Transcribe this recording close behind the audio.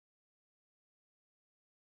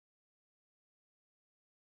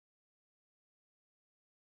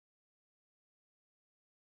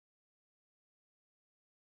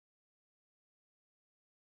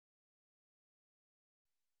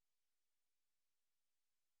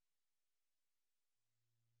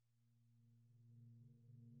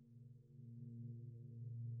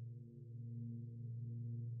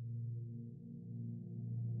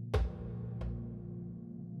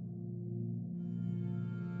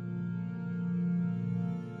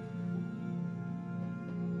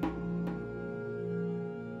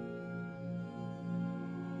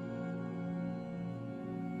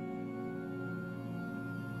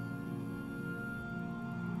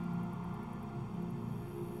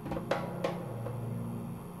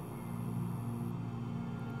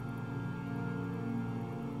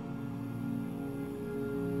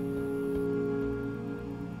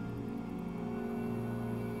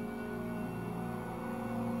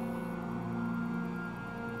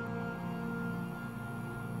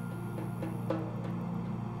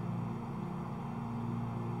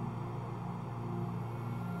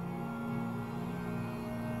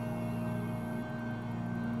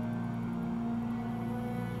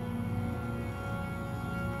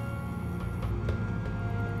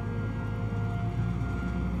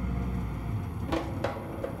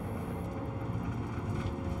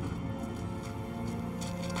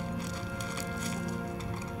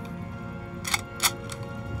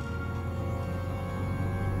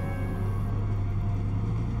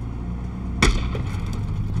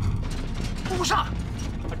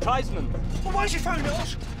tribesman. Well, why is he firing at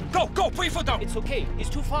us? Go, put your foot down. It's okay. He's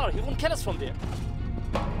too far. He won't kill us from there.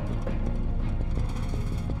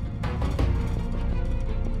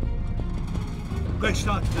 Great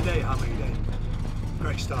start to the day, Hamid.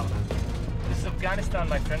 Great start. This is Afghanistan,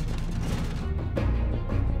 my friend.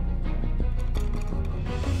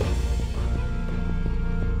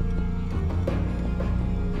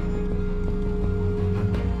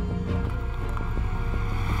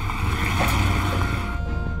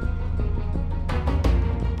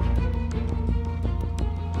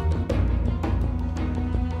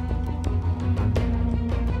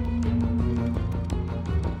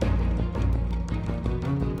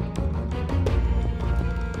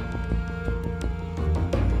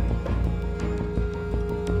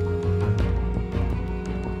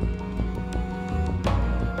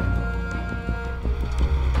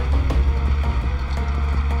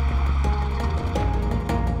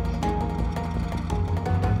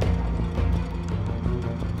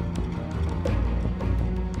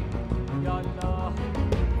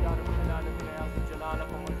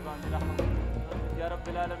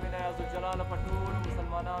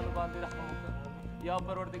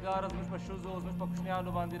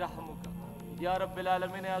 يا رب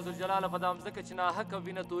العالمين يا ذو الجلال فدام زكتنا حق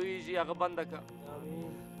فينا تويجي أغبندك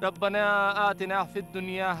ربنا آتنا في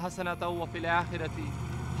الدنيا حسنة وفي الآخرة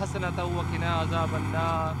حسنة وقنا عذاب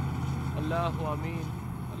النار الله أمين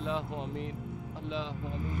الله أمين الله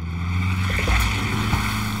أمين.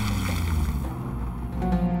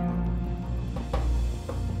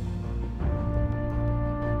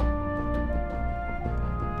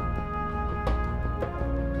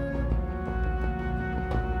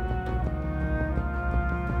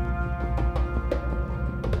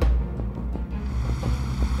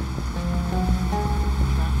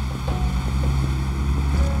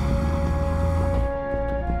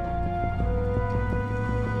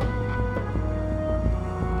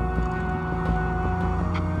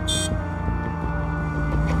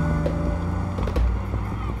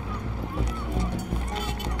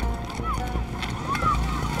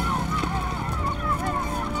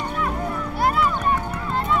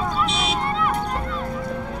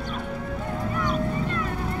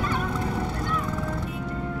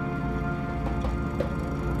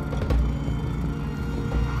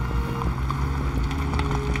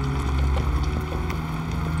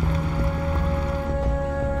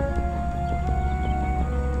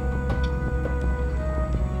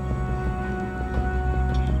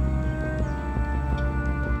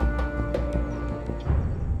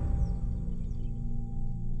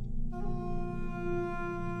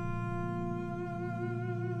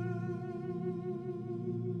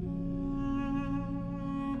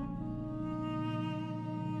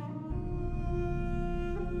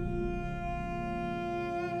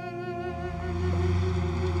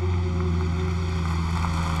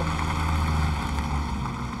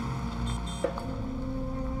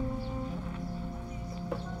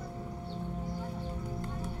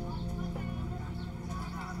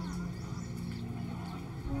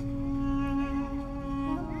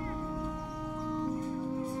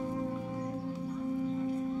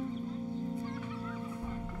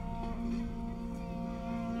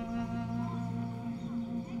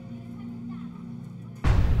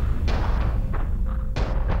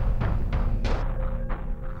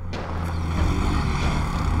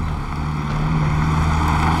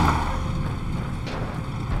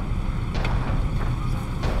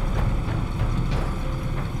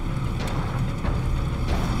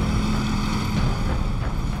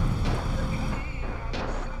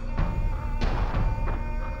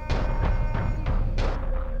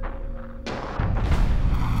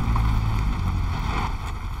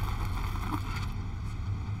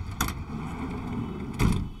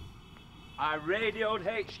 I radioed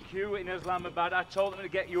HQ in Islamabad. I told them to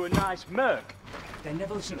get you a nice Merc. They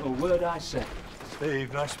never listen to a word I said.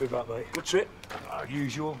 Steve, nice to be back, mate. Good trip?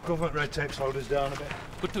 Usual. Government red tape slowed us down a bit.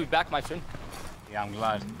 Good to be back, my friend. Yeah, I'm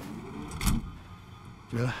glad.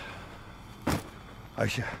 Yeah.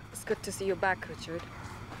 Aisha, It's good to see you back, Richard.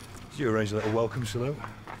 did you arrange a little welcome salute?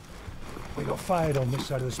 We got fired on this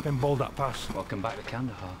side of the Spin Baldock Pass. Welcome back to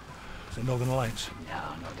Kandahar. Is it Northern Lights? No,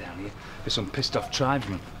 not down here. There's some pissed off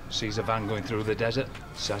tribesmen. Sees a van going through the desert,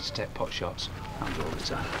 decides to take pot shots. Happens all the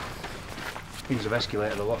time. Things have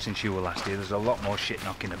escalated a lot since you were last here. There's a lot more shit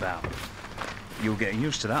knocking about. You're getting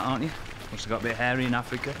used to that, aren't you? Must have got a bit hairy in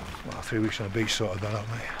Africa. Well, 3 weeks on the beach sorted that out,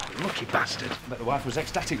 mate. Lucky bastard. Bet the wife was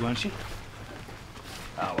ecstatic, weren't she?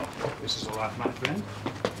 Ah, well, this is the life, my friend.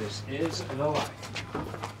 This is the life.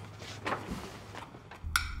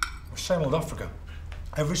 Same old Africa.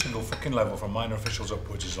 Every single fucking level from minor officials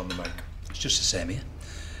upwards is on the make. It's just the same here.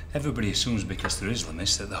 Everybody assumes because they're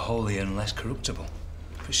Islamists that they're holier and less corruptible.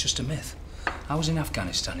 But it's just a myth. I was in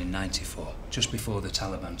Afghanistan in '94, just before the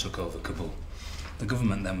Taliban took over Kabul. The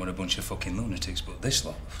government then were a bunch of fucking lunatics, but this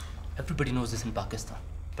lot... Everybody knows this in Pakistan.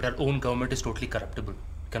 But our own government is totally corruptible.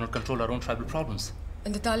 We cannot control our own tribal problems.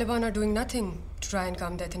 And the Taliban are doing nothing to try and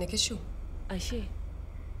calm the ethnic issue. Aisha.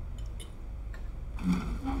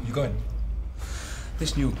 You going?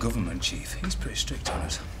 This new government chief, he's pretty strict on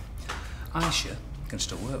us. Aisha can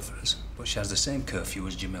still work for us, but she has the same curfew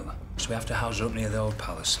as Jamila. So we have to house her up near the old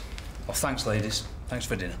palace. Oh, thanks, ladies. Thanks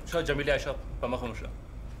for dinner.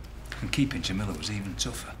 And keeping Jamila was even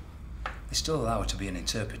tougher. They still allow her to be an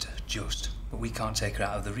interpreter, just, but we can't take her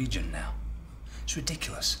out of the region now. It's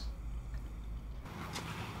ridiculous.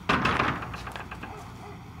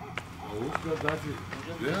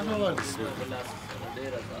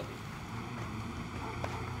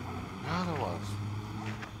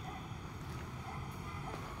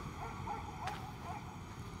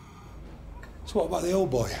 So what about the old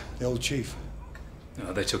boy, the old chief?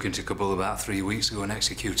 No, they took him to Kabul about 3 weeks ago and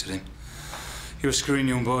executed him. He was screwing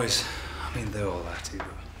young boys. I mean, they're all at it, but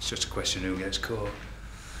it's just a question who gets caught.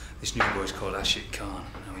 This new boy's called Rasheed Khan.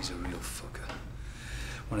 Now he's a real fucker.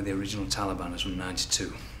 One of the original Talibans from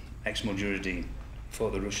 '92. Ex-Mujahideen.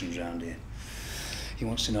 Fought the Russians round here. He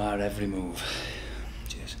wants to know our every move.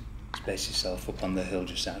 Cheers. He's based himself up on the hill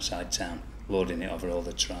just outside town, lording it over all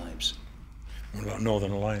the tribes. What about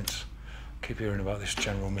Northern Alliance? Keep hearing about this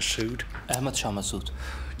General Massoud. Ahmad Shah Massoud.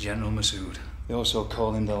 General Massoud. They also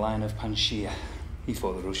call him the Lion of Panjshir. He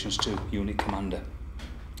fought the Russians too, unit commander.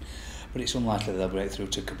 But it's unlikely they'll break through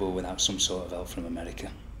to Kabul without some sort of help from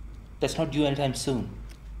America. That's not due anytime soon.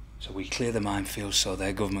 So we clear the minefields so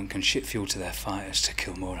their government can ship fuel to their fighters to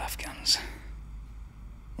kill more Afghans.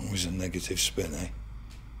 Always a negative spin, eh?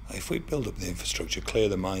 If we build up the infrastructure, clear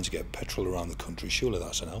the mines, get petrol around the country, surely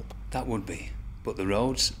that's an help. That would be. But the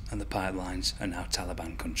roads and the pipelines are now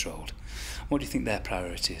Taliban controlled. What do you think their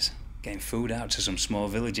priority is? Getting food out to some small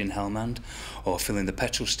village in Helmand? Or filling the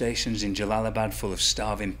petrol stations in Jalalabad full of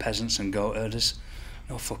starving peasants and goat herders?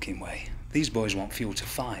 No fucking way. These boys want fuel to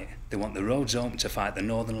fight. They want the roads open to fight the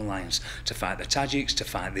Northern Alliance, to fight the Tajiks, to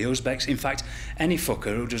fight the Uzbeks. In fact, any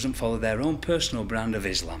fucker who doesn't follow their own personal brand of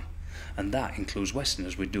Islam. And that includes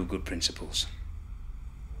Westerners with do-good principles.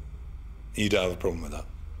 You don't have a problem with that?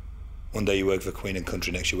 One day you work for Queen and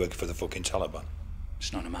Country, next you work for the fucking Taliban.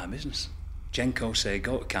 It's none of my business. Genco say,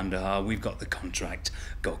 go to Kandahar, we've got the contract,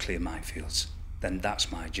 go clear minefields. Then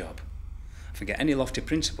that's my job. Forget any lofty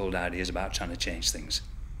principled ideas about trying to change things.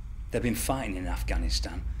 They've been fighting in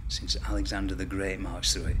Afghanistan since Alexander the Great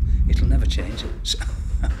marched through it. It'll never change.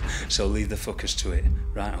 So leave the fuckers to it,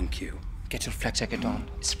 right on cue. Get your flak jacket on.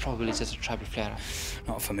 It's probably just a tribal flare.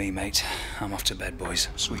 Not for me, mate. I'm off to bed, boys.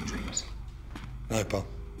 Sweet dreams. Night, pal.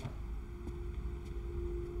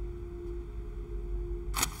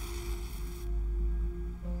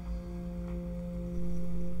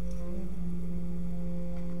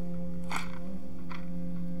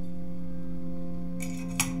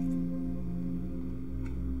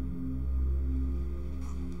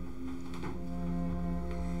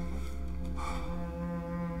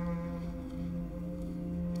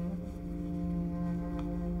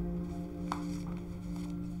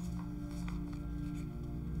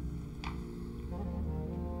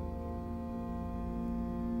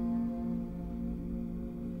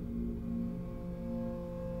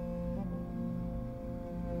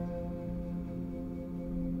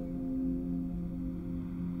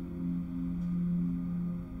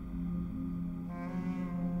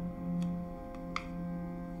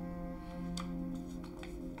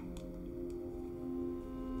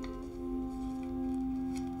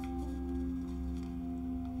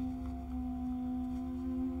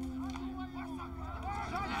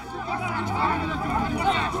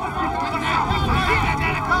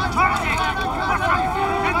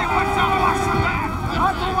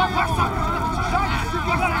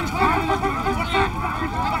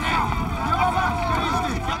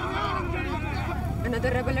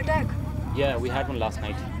 Another rebel attack? Yeah, we had one last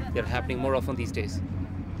night. They're happening more often these days.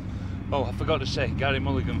 Oh, I forgot to say, Gary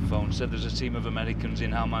Mulligan phoned, said there's a team of Americans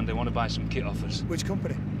in Helmand. They want to buy some kit off us. Which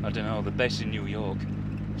company? I don't know, they're based in New York.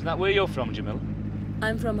 Isn't that where you're from, Jamila?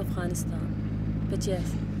 I'm from Afghanistan. But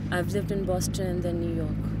yes, I've lived in Boston and then New York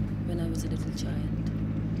when I was a little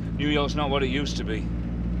child. New York's not what it used to be.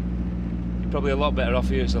 You're probably a lot better off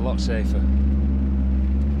here, it's a lot safer.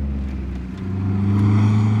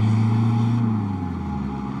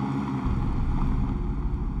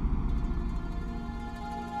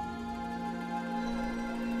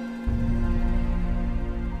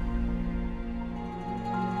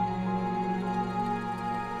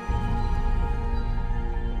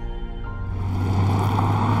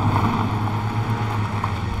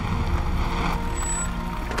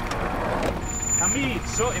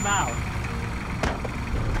 sort him out.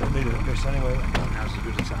 I needed a piss anyway. Now's as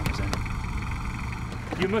good a time as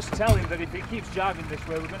any. You must tell him that if he keeps driving this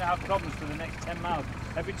way, we're going to have problems for the next 10 miles.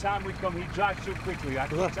 Every time we come, he drives too quickly. I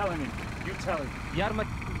keep telling him. You tell him. यार मैं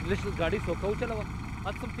list गाड़ी सोको चला हुआ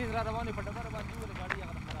आज तुम तीन रात रवाने पड़ता है बात नहीं वाली गाड़ी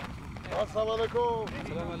यहाँ खराब Assalamu alaikum.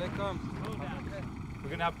 Assalamu alaikum. We're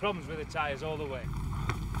going to have problems with the tyres all the way.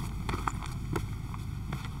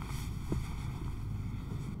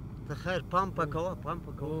 خير بامبا كوا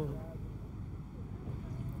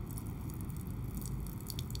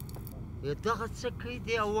دغه څه کوي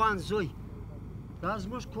دی اوان زوی دا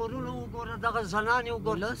زموږ کورونه وګوره دغه زنانې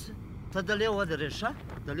وګوره ته دلې ودرې ښه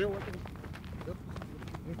دلې ودرې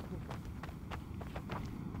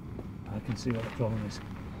I can see what the problem is.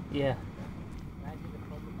 Yeah.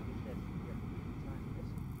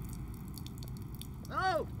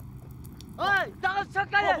 Oh! Hey, dغه څه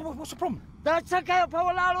کوي What's the problem? دا څه کوي په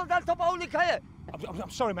ولاړو دلته په ولي کوي I'm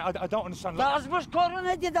sorry, mate. I don't understand. دا زموږ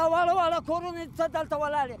کورونه دي دا واړه کورونه څه دلته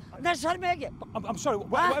ولاړې نه شرمېږي I'm sorry.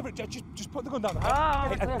 Whatever. Just put the gun down.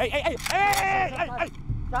 Hey!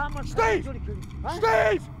 دا مو Steve!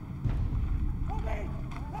 Steve!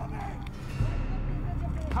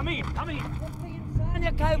 Come in. انسان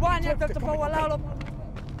یې حیوان یې دلته په ولاړو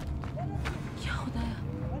یا خدایا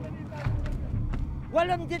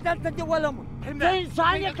ولم دي دلته دي ولم ته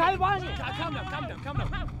انسان یې حیوان یې Calm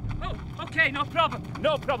down. Oh, okay, no problem.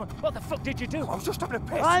 What the fuck did you do? I was just having a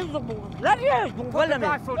piss. Put the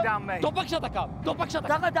rifle down, mate.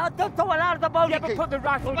 دغه دا دلته ولاړ د باولې Yeah, but put the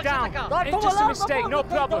rifle down. It's just a mistake, no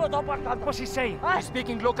problem. What's he saying? He's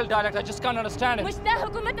speaking local dialect. I just can't understand it. مش ده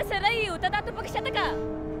حكومة سرية وتدعت بكشتك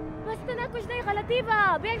بس أنا كوش ده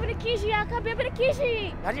غلطيبة بيعمل كيشي يا أخي بيعمل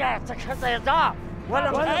كيشي يا تكشت يا دا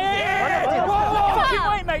ولا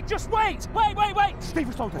Wait, mate, just wait. Steve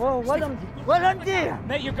was told ولم دي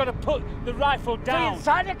Mate, you've got to put the rifle down.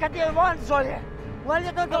 إنسان كده وان زولي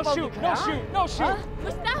ولا ده No shoot.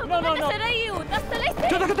 مش ده حكومة سرية وتصل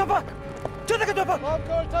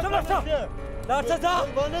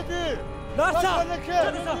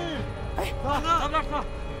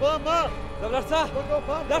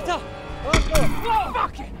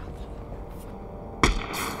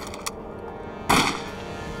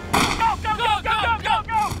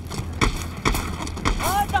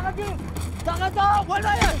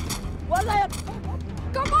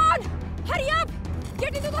Come on! Hurry up!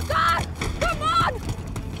 Get into the car! Come on!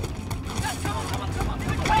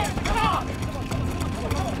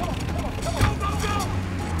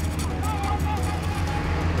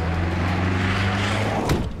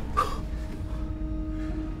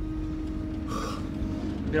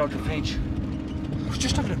 You're out of range. I was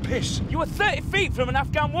just having a piss. You were 30 feet from an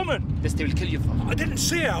Afghan woman. This they will kill you for. I didn't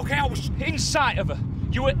see her, okay? I was... In sight of her.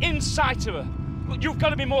 You were in sight of her. Look, you've got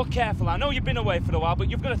to be more careful. I know you've been away for a while, but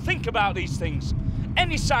you've got to think about these things.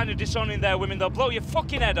 Any sign of dishonouring their women, they'll blow your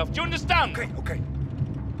fucking head off. Do you understand? Okay.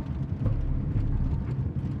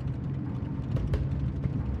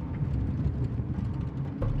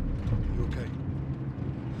 You okay?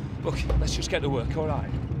 Look, let's just get to work, all right?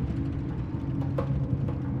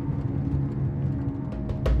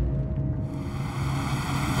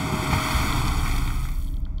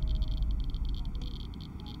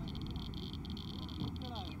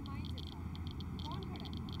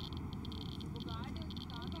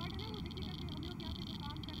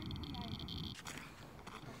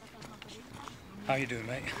 How you doing,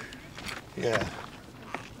 mate? Yeah.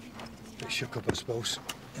 Bit shook up, I suppose.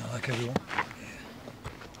 Yeah, like everyone.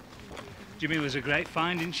 Jimmy was a great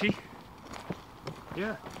find, didn't she?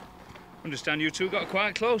 Yeah. Understand you two got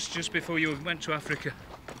quite close just before you went to Africa.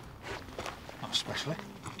 Not especially.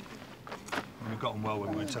 We got on well when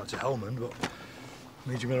we went out to Helmand, but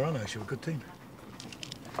me and Jimmy around now, she was a good team.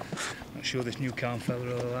 Not sure this new calm fella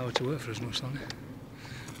will allow her to work for us much longer.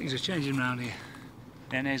 Things are changing around here.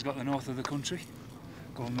 The NA's got the north of the country.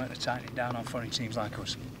 Government are tightening down on foreign teams like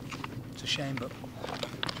us. It's a shame, but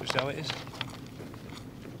just how it is.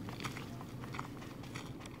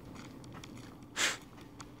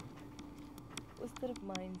 उस तरफ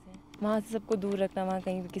mines हैं वहाँ से सबको दूर रखना वहाँ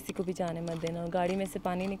कहीं भी किसी को भी जाने मत देना और गाड़ी में से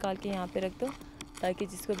पानी निकाल के यहाँ पे रख दो ताकि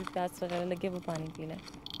जिसको भी प्यास वगैरह लगे वो पानी पी ले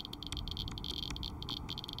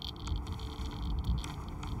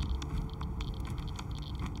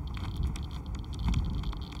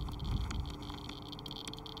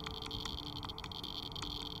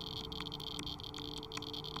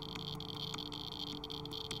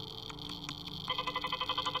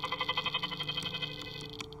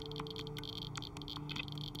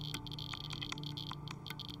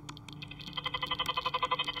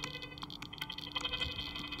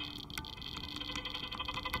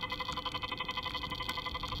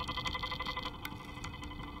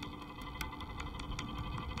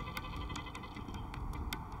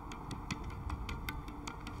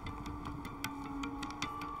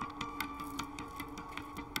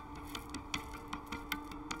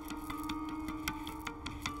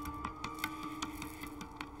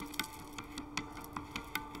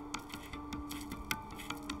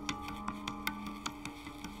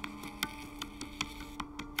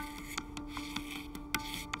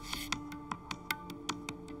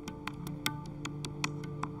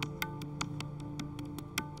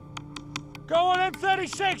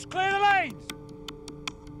 36, clear the lanes!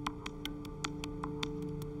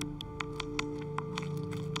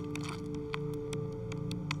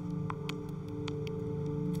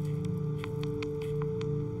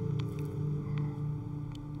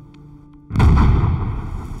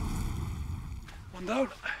 One down.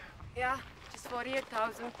 Yeah, just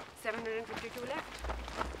 48,752 left.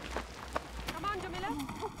 Come on, Jamila.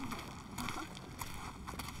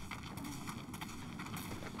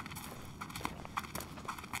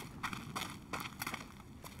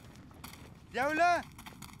 Yavla,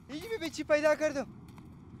 iyi bir बच्ची पैदा कर दो।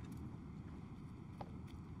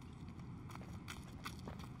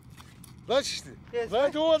 Rasheed,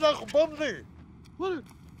 right over that bomb.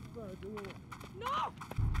 No!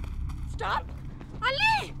 Stop!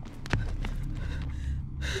 Ali!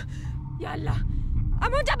 Ya Allah!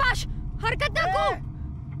 Amunca baş! Hareket rakho!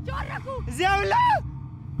 Zor rakho! Yavla!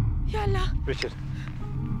 Ya Allah! Richard.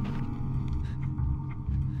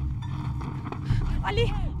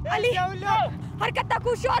 Ali! Ali! Hareket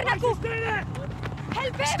rakho! Zor rakho!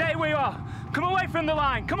 Help him! Stay where you are. Come away from the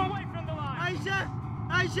line. Come away from the line.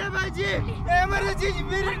 Ayşe bacı! Emergency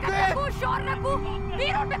verin Hareket rakho! Zor rakho!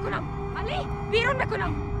 Birun be kunam! Ali! Birun be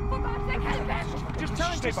kunam! For God's sake, help him! Just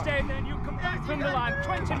tell him to stay there and you come back from the line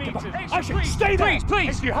 20 metres. Aisha, stay there!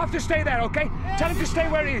 Please! You have to stay there, okay? Tell him to stay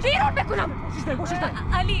where he is. Birun be kunam! What's his name?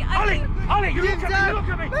 Ali! Ali, you look at me, you look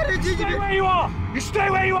at me! You stay where you are! You stay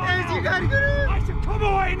where you are now! Aisha, come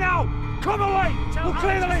away now! Come away! We'll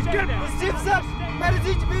clear the lanes, get him! Birun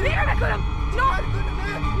be kunam! No!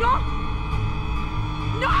 No!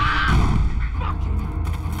 No!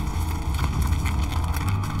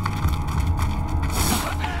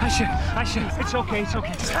 Aisha, it's okay.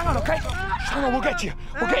 Just hang on, okay? Just hang on, we'll get you.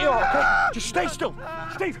 We'll get you out, okay? Just stay still.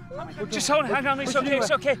 Steve! Just hang on, it's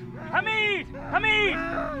okay. Hamid!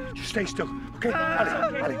 Just stay still, okay?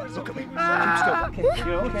 Ali, look at me. Keep still. Okay,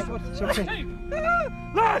 you're okay. It's okay.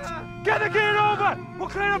 Lads, get the gear over! We'll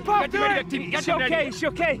clear the path to it! It's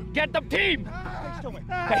okay. Get the team!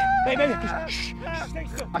 Hey, shh, stay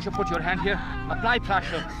still. I should put your hand here. Apply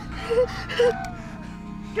pressure.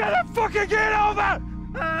 Get the fucking gear over!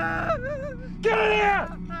 Get in here!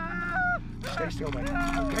 Stay still, mate,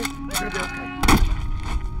 okay? You're gonna be okay.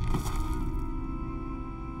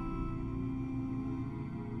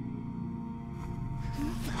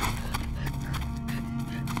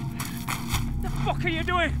 The fuck are you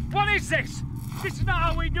doing? What is this? This is not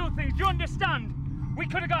how we do things, do you understand? We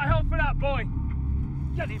could have got help for that boy.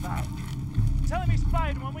 Get him out. Tell him he's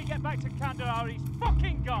fired, and when we get back to Kandahar, he's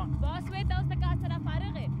fucking gone. Boss, wait, that was the car sara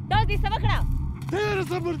farag hai. That was the sabakra.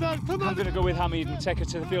 I'm gonna go with Hamid and take her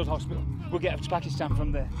to the field hospital. We'll get her to Pakistan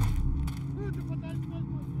from there.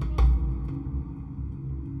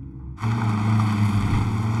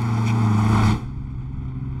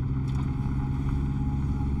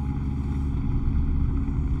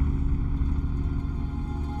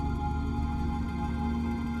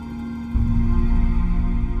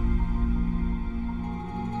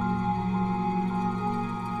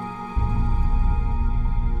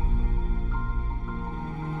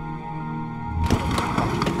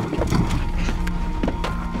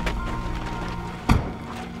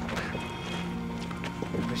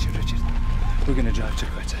 We're going to drive to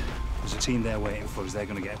Quetta. There's a team there waiting for us. They're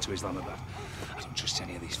going to get to Islamabad. I don't trust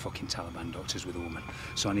any of these fucking Taliban doctors with a woman.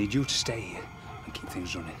 So I need you to stay here and keep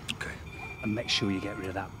things running. Okay. And make sure you get rid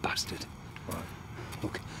of that bastard. Right.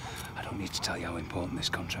 Look, I don't need to tell you how important this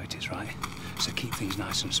contract is, right? So keep things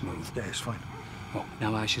nice and smooth. Yeah, it's fine. Well,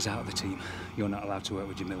 now Aisha's out of the team, you're not allowed to work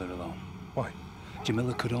with Jamila alone. Why?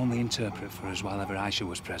 Jamila could only interpret for us while ever Aisha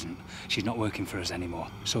was present. She's not working for us anymore.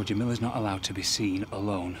 So Jamila's not allowed to be seen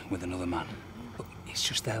alone with another man. Look, it's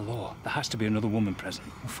just their law. There has to be another woman present.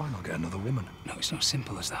 Well, fine, I'll get another woman. No, it's not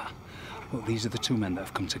simple as that. Look, these are the two men that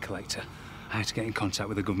have come to collect her. I had to get in contact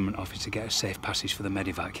with the government office to get a safe passage for the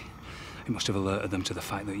medivac. It must have alerted them to the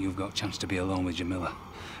fact that you've got a chance to be alone with Jamila.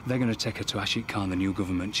 They're going to take her to Rasheed Khan, the new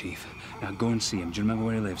government chief. Now, go and see him. Do you remember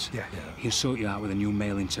where he lives? Yeah. He'll sort you out with a new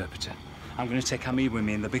male interpreter. I'm going to take Hamid with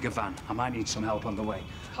me in the bigger van. I might need some help on the way.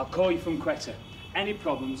 I'll call you from Quetta. Any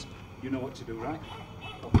problems, you know what to do, right?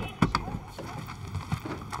 Okay.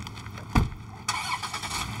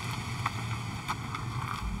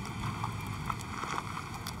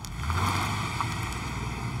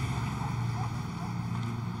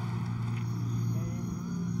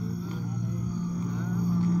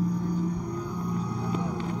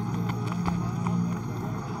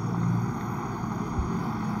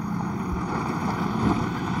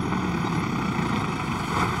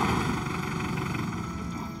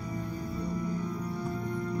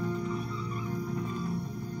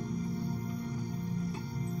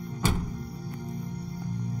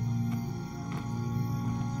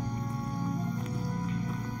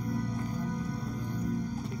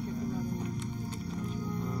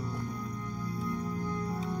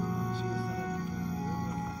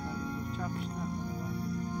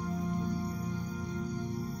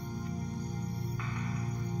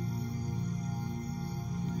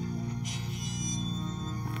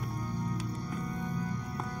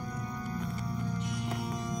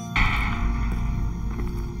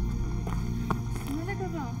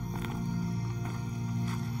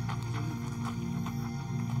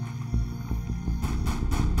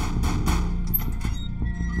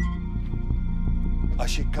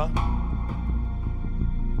 Rasheed Khan.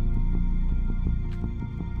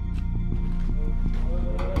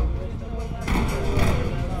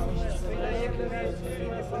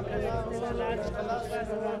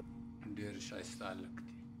 ډېر ښایسته هلک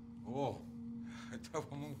دی. دا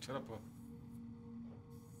به مونږ چرپه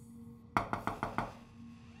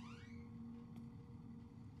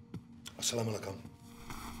Assalamu alaikum.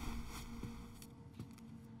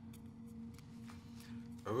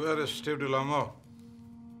 Where is Steve Delamo?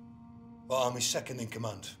 Well, I'm his second in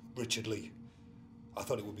command, Richard Lee. I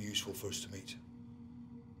thought it would be useful for us to meet.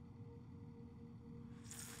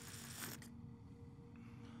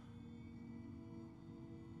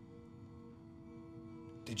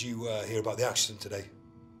 Did you hear about the accident today?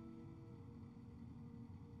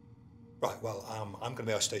 Right, well, I'm going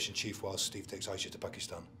to be our station chief while Steve takes Aisha to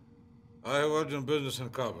Pakistan. I have urgent business in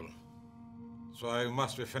Kabul, so I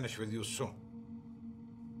must be finished with you soon.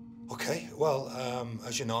 Okay, well,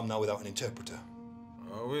 as you know, I'm now without an interpreter.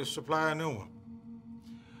 We'll supply a new one.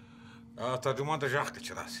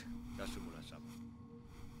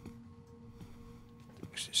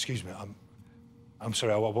 Excuse me, I'm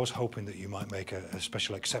sorry, I was hoping that you might make a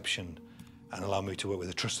special exception and allow me to work with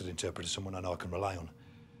a trusted interpreter, someone I know I can rely on.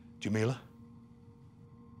 Jamila?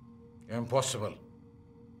 Impossible.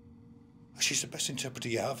 She's the best interpreter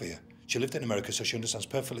you have here. She lived in America, so she understands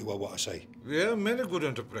perfectly well what I say. We have many good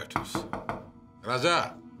interpreters. Raza.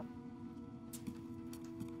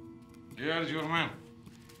 Here's your man.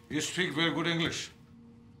 You speak very good English.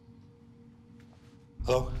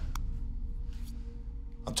 Hello?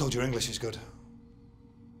 I'm told your English is good.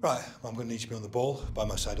 Right, I'm going to need you to be on the ball, by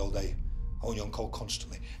my side all day. I want you on call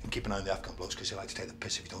constantly, and keep an eye on the Afghan blokes, because they like to take the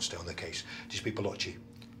piss if you don't stay on their case. Do you speak Balochi?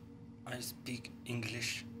 I speak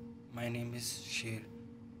English. My name is Shaun.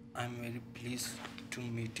 I'm very pleased to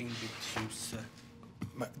meeting with you, sir.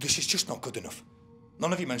 This is just not good enough.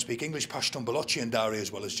 None of you men speak English, Pashtun, Balochi and Dari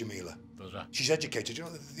as well as Jamila. She's educated. You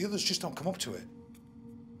know, the others just don't come up to it.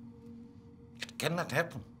 It cannot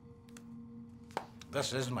happen.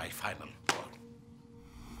 This is my final word.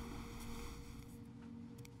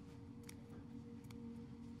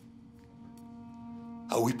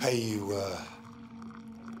 We pay you,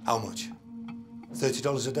 how much?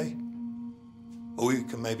 $30 a day? Or we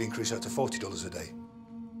can maybe increase that to $40 a day.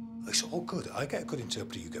 It's all good. I get a good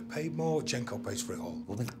interpreter, you get paid more, Jenko pays for it all.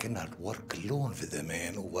 Women cannot work alone with a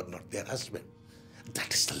man who were not their husband.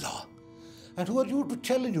 That is the law. And who are you to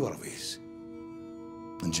challenge your ways?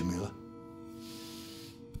 And Jamila?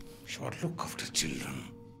 Sure, look after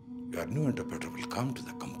children. Your new interpreter will come to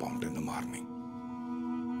the compound in the morning.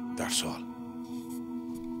 That's all.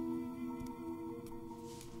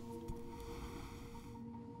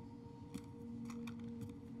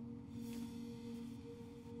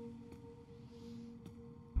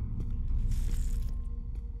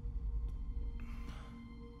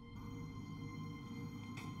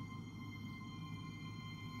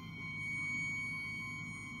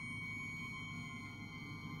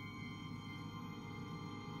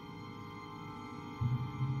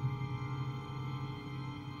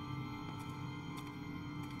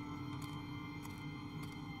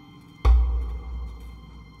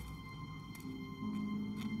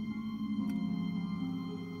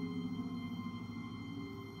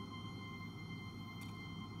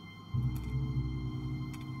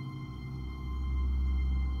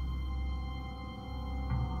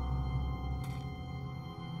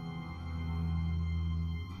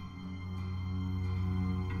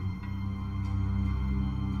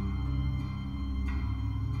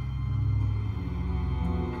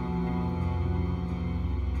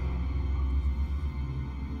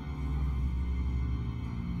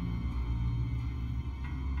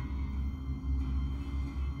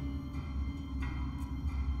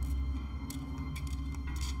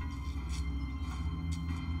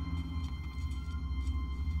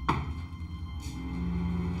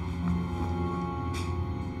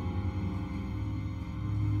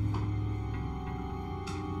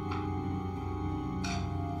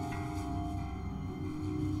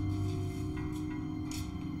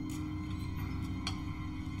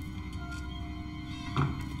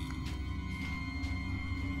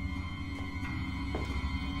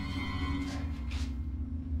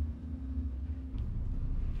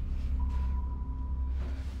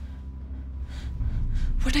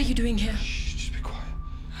 What are you doing here? Shh, just be quiet.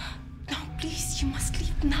 No, please, you must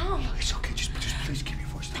leave now. It's okay, just please keep your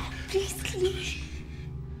voice down. No, please leave.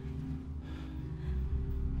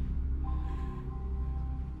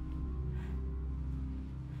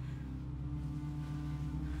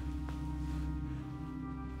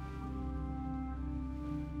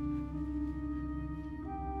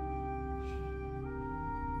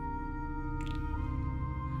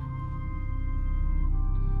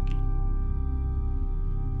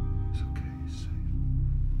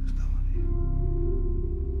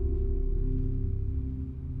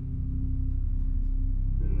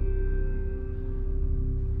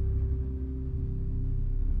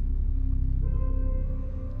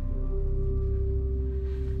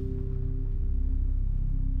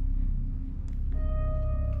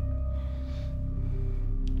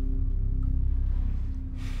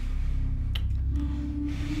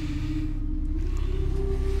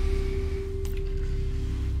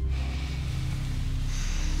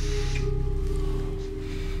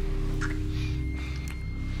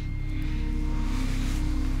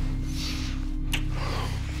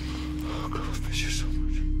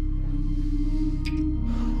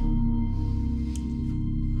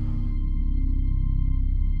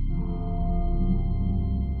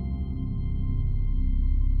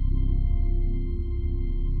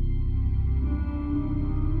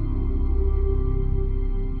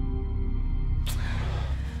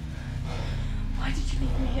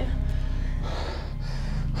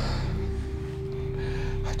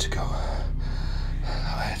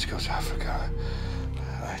 go to Africa.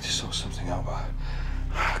 I had to sort something out, but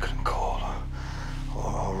I couldn't call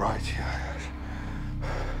or write. Yeah.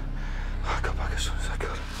 I got back as soon as I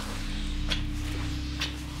could.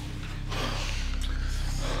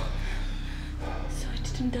 So I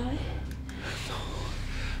didn't die? No.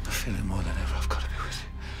 I feel it more than ever. I've got to be with you.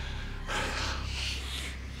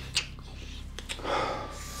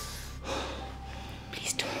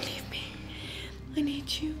 Please don't leave me. I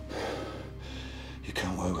need you. You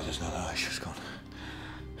can't work with us now that Aisha's gone.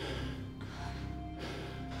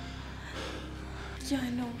 Yeah, I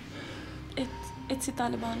know. It's a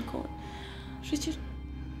Taliban code. Richard,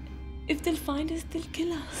 if they'll find us, they'll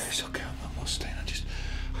kill us. It's okay, I'm not staying. I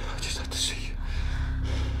just had to see you.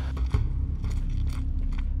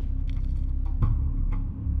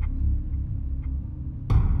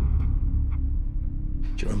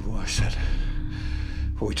 Do you remember what I said?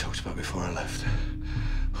 What we talked about before I left?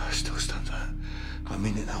 I still stand by it. I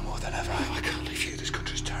mean it now more than ever. I can't leave you. This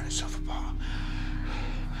country's tearing itself apart.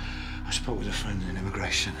 I spoke with a friend in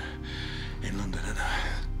immigration in London and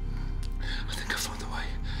I think I found a way.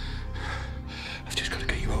 I've just got to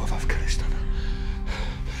get you out of Afghanistan.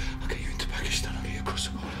 I'll get you into Pakistan. I'll get you across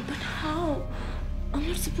the border. But how? I'm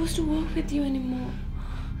not supposed to work with you anymore.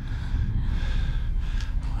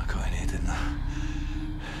 I got in here, didn't I?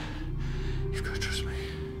 You've got to trust me.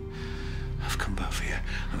 I've come back for you.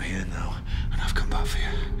 I'm here now, and I've come back for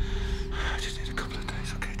you. I just need a couple of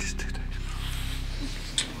days, okay? Just 2 days.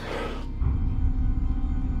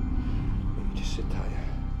 You just sit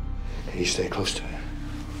tight. You stay close to it.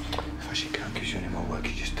 If Rasheed can't give you any more work,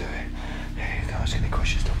 you just do it. Hey, don't ask any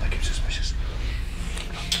questions. Don't make him suspicious.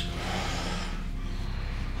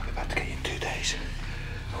 I'll be back to get you in 2 days.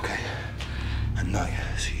 Okay? At night,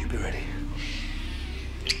 so you be ready.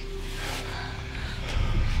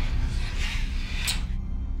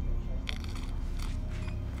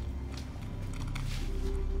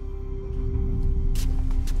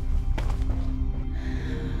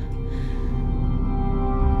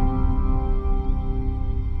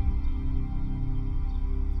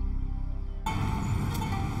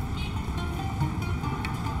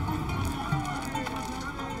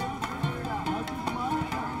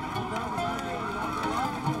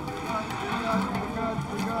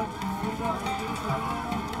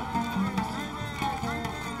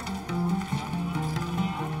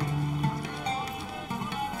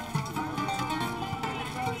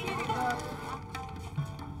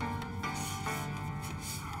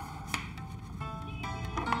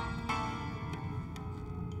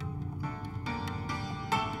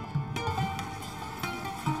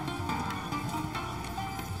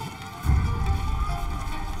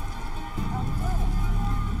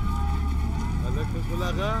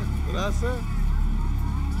 الأغا راسه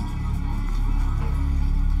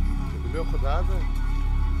اللي بياخد هذا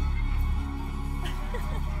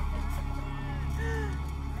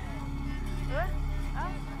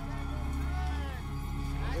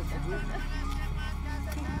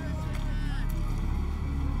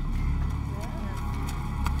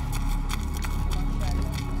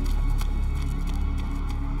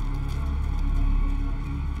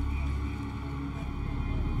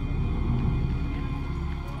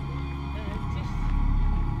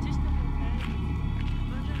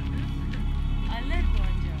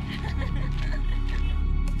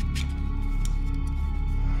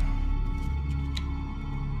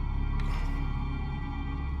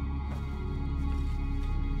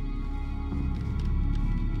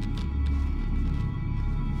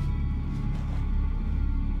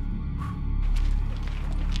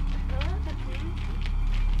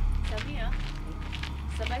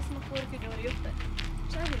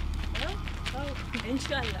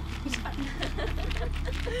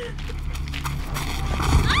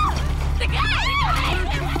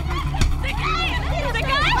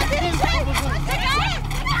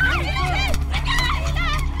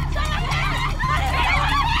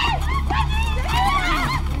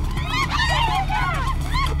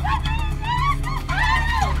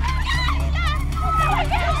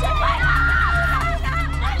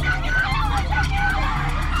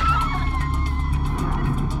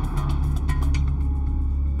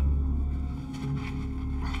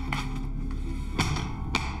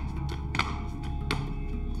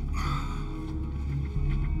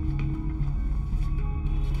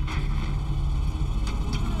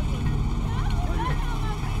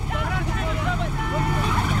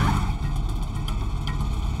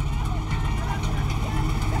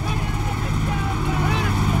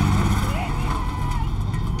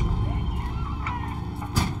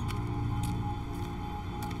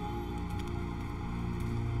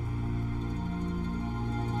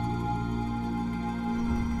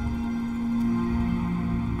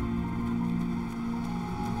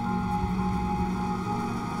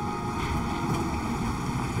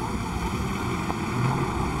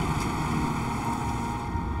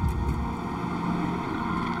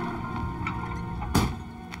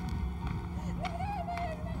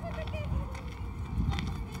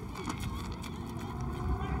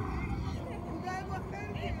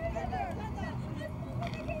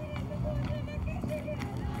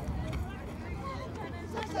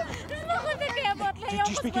Do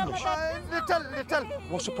you speak English? Little.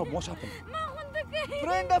 What's the problem? What's happened?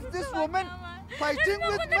 Friend of this woman fighting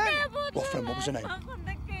with men. What friend? What was her name?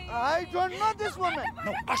 I don't know this woman.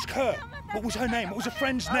 No, ask her. What was her name? What was her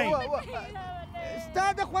friend's name?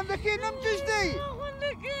 استاذ خوندكي نم جدي.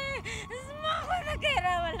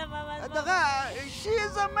 She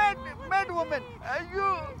is a mad woman.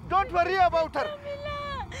 You don't worry about her.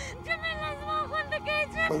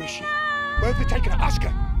 Where is she? Where have they taken her? Ask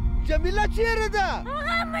her. Jamila Chirida.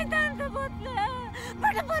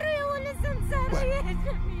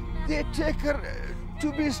 They take her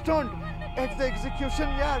to be stoned at the execution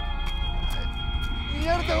yard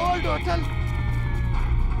near the old hotel.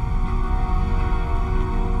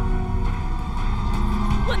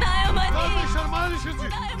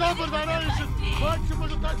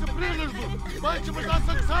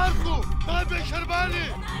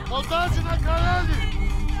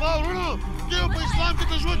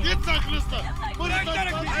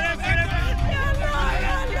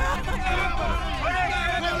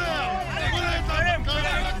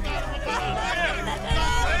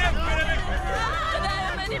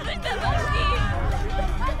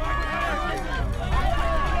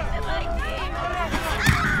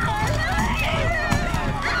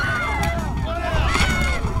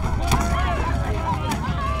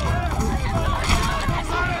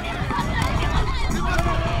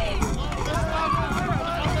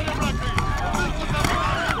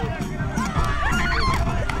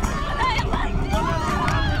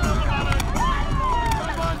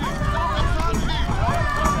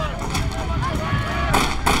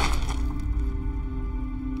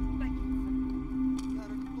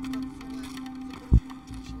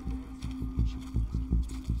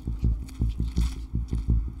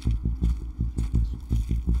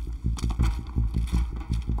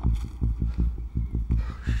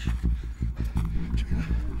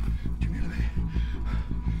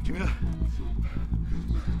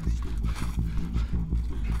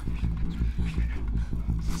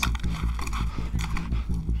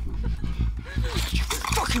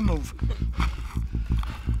 Fucking move.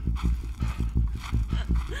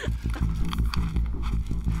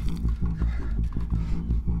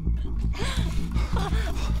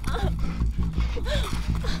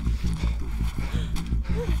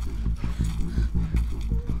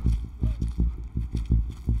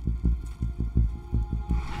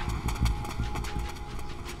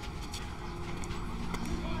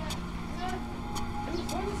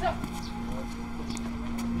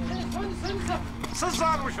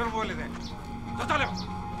 صار وش الولد ده؟ تطلع.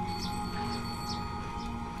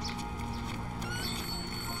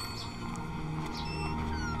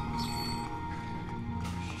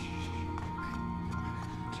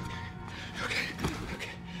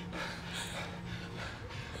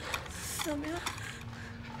 Samia.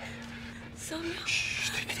 Shh,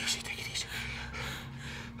 take it easy, take it easy.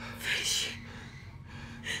 Where is she?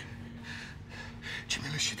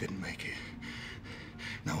 Jamila, she didn't make it.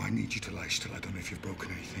 Now I need you to lie still. I don't know if you've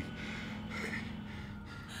broken anything.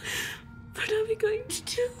 What are we going to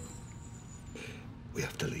do? We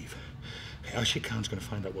have to leave. Ashik Khan's going to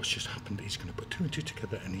find out what's just happened. He's going to put two and two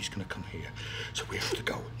together and he's going to come here. So we have to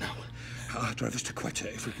go now. I'll drive us to Quetta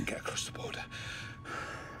if we can get across the border.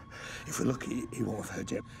 If we're lucky, he won't have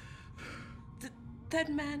heard yet. That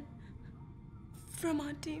man from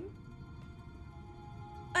our team,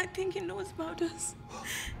 I think he knows about us.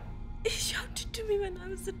 He shouted to me when I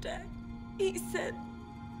was attacked. He said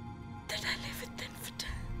that I live with them for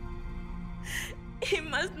time. He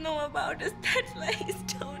must know about us. That's why he's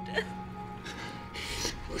told us.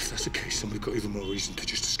 Well, if that's the case, then we've got even more reason to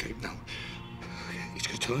just escape now. He's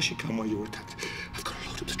going to tell Ashik Khan why you were attacked. I've got to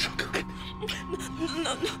load up the truck, okay?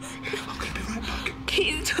 No. I'm going to be right back.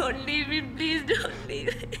 Please don't leave me. Please don't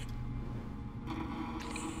leave me.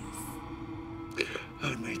 Please.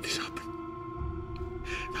 I made this happen.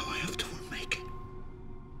 Now I have to unmake it.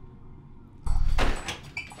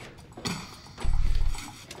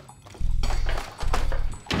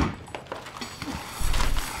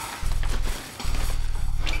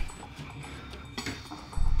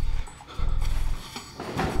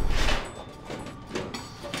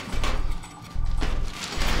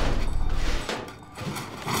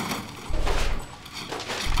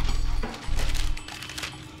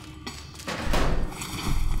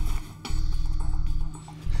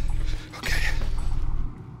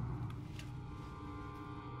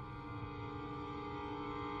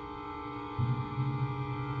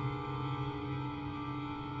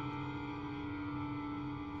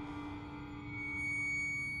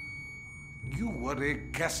 You were a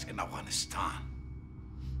guest in Afghanistan.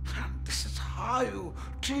 And this is how you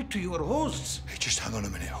treat your hosts. Hey, just hang on a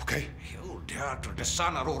minute, okay? You dare to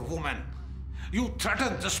dishonor our woman. You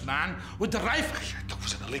threatened this man with the rifle. That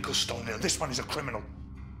was an illegal stoning, and this one is a criminal.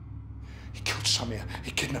 He killed Samir.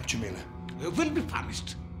 He kidnapped Jamila. You will be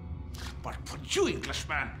punished. But for you,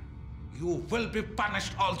 Englishman, you will be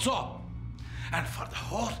punished also. And for the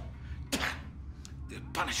whore, the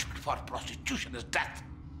punishment for prostitution is death.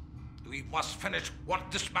 We must finish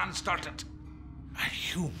what this man started. And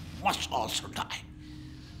you must also die.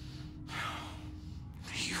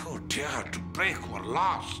 You dare to break our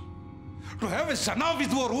laws, to have a zina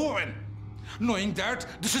with our woman, knowing that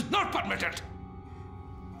this is not permitted.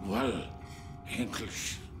 Well,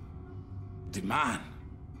 English, the man,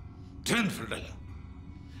 the infidel,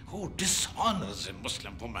 who dishonors a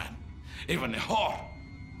Muslim woman, even a whore,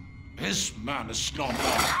 his man is no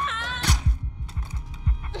more.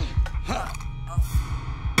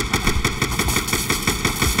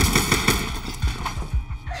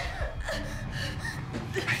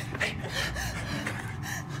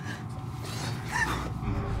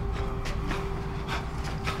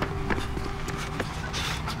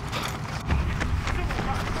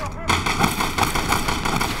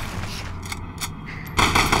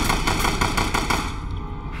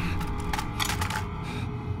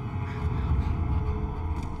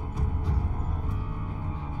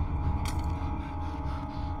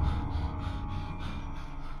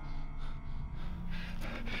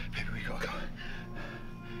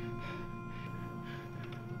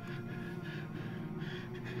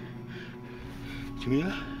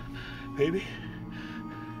 Jamila? Baby?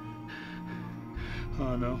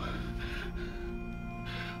 Oh, no.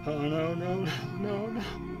 Oh, no, no, no, no, no,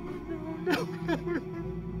 no,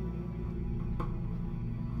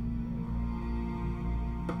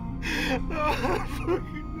 no.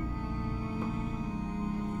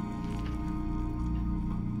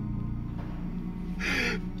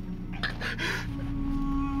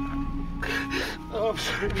 Oh, I'm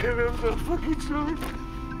sorry, baby. I'm so fucking sorry.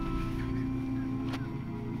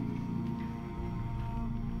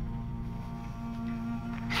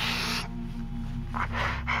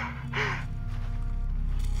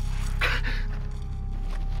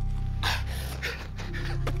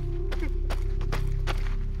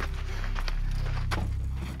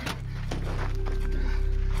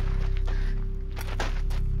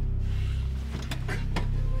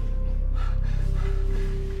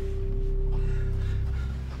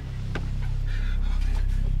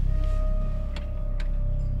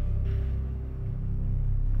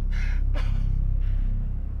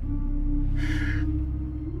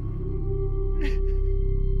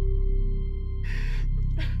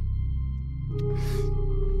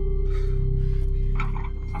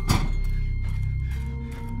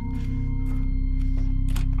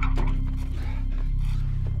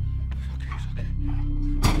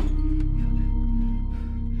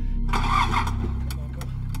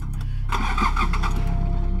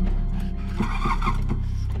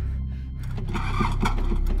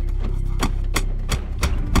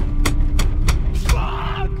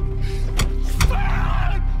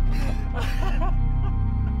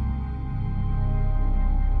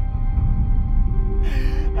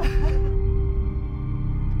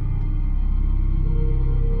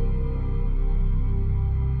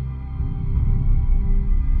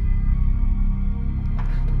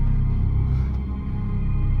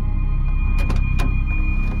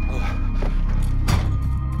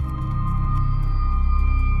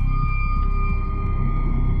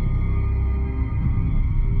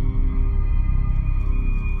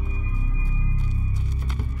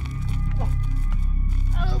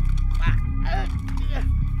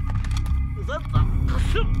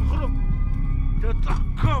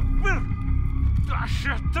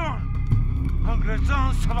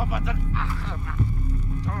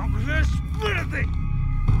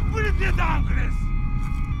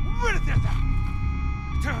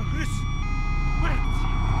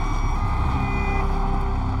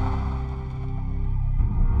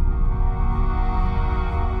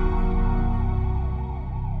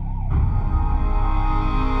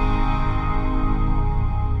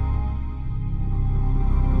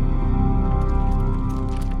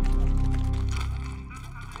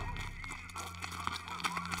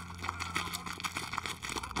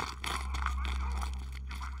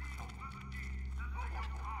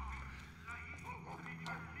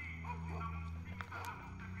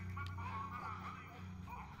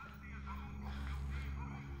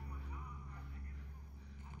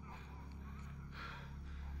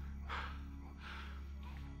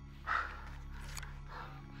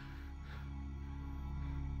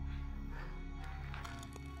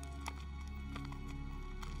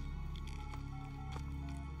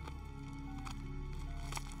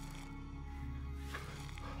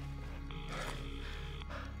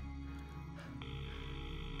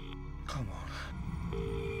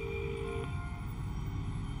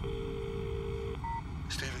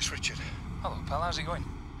 it's Richard. Hello, pal. How's it going?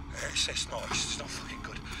 It's not fucking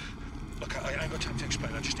good. Look, I ain't got time to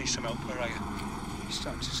explain. I just need some help. Where are you? You're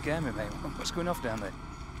starting to scare me, mate. What's going off down there?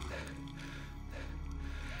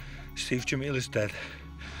 Steve Jamil is dead.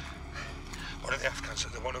 One of the Afghans,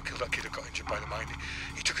 the one who killed that kid who got injured by the mine,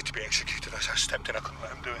 he took it to be executed. As I stepped in, I couldn't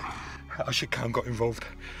let him do it. Rashid Khan got involved.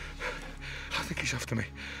 I think he's after me.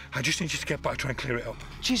 I just need you to get back, try and clear it up.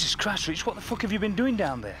 Jesus Christ, Rich, what the fuck have you been doing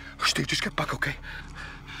down there? Oh, Steve, just get back, okay?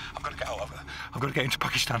 I've got to get out of it. I've got to get into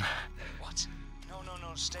Pakistan. What?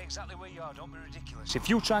 No, stay exactly where you are. Don't be ridiculous. If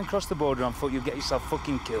you try and cross the border on foot, you'll get yourself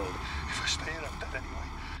fucking killed. If I stay here, I'm dead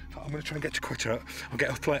anyway. I'm going to try and get to Quetta. I'll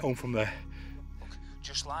get a flight home from there.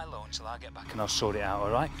 Just lie low until I get back and I'll sort it out,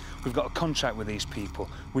 all right? We've got a contract with these people.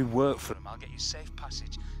 We work for them. I'll get you safe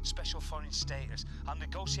passage, special foreign status. I'll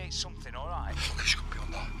negotiate something, all right? Look, it's going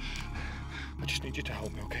beyond that. I just need you to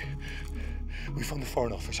help me, okay? We found the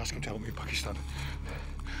Foreign Office, ask them to help me in Pakistan.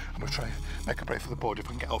 I'm going to try and make a break for the border. If I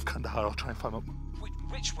can get off Kandahar, I'll try and find out.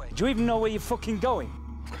 Which way? Do you even know where you're fucking going?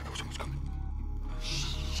 I've got to go, someone's coming.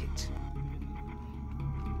 Shit.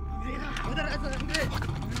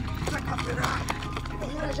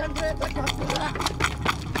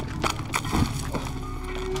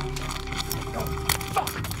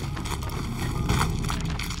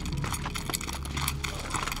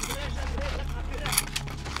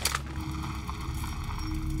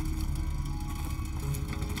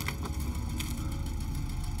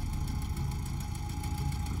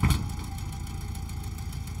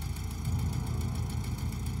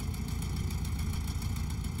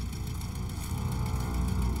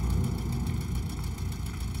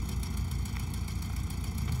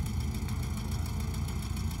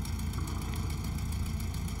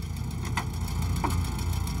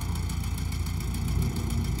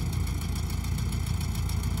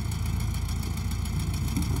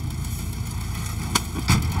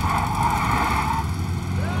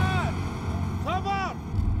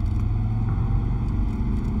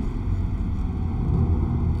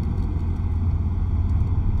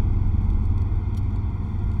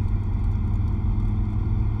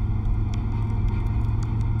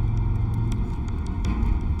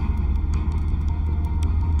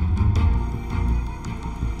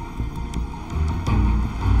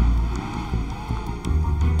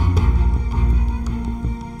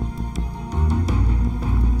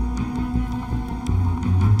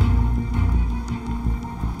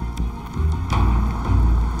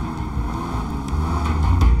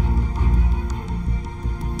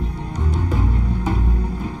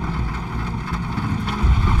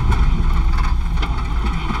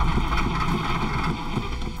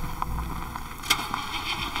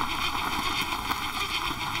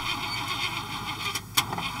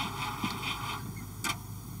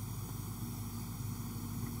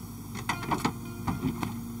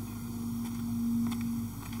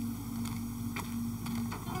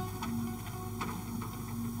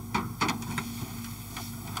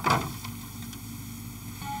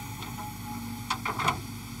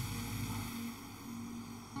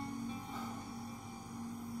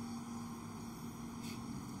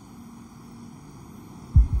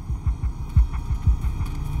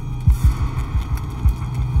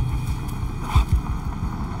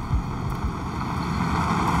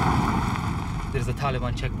 There is a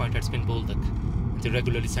Taliban checkpoint at Spin Boldak. They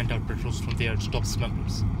regularly send out patrols from there to stop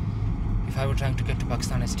smugglers. If I were trying to get to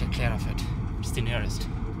Pakistan, I'd stay clear of it. It's the nearest.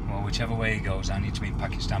 Well, whichever way he goes, I need to be in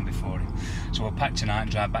Pakistan before him. So we'll pack tonight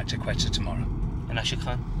and drive back to Quetta tomorrow. And Rashid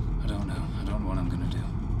Khan? I don't know. I don't know what I'm going to do.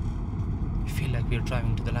 I feel like we're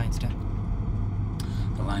driving to the lines, Dan.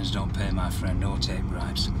 The lines don't pay, my friend, or take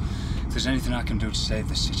bribes. If there's anything I can do to save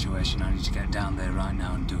this situation, I need to get down there right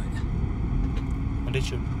now and do it. And it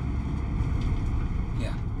should.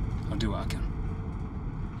 Yeah, I'll do what I can.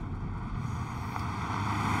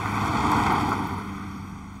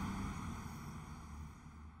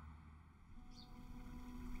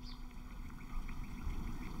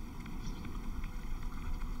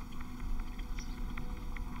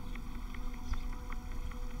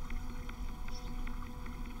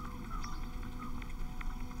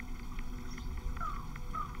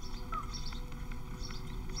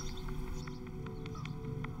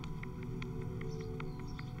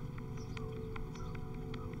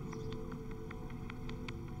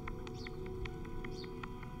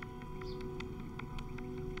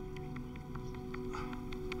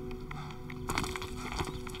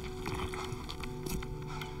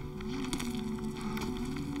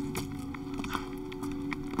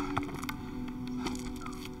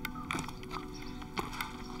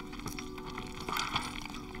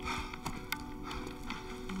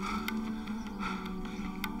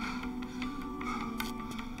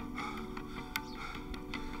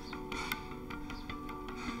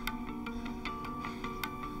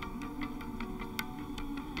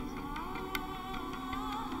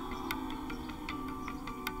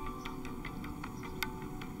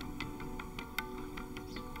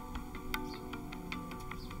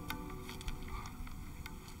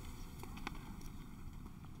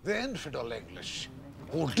 The infidel English,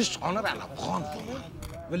 who dishonor an Afghan woman,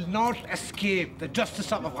 will not escape the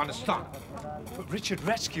justice of Afghanistan. But Richard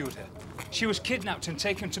rescued her. She was kidnapped and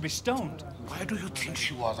taken to be stoned. Why do you think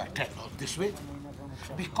she was attacked out this way?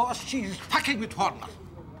 Because she is packing with foreigners.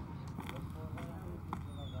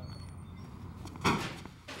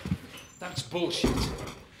 That's bullshit.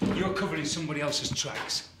 You're covering somebody else's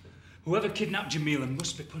tracks. Whoever kidnapped Jamila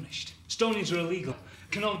must be punished. Stonings are illegal,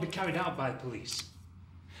 can only be carried out by police.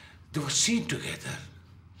 They were seen together.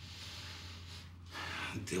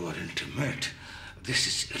 They were intimate. This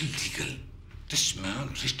is illegal. This man,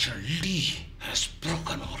 Richard Lee, has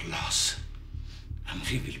broken our laws. And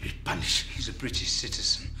we will be punished. He's a British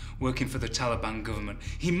citizen, working for the Taliban government.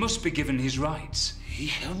 He must be given his rights. He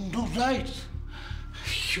has no rights.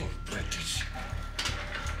 You're British.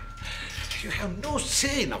 You have no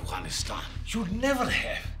say in Afghanistan. You never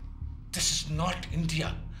have. This is not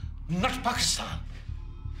India, not Pakistan.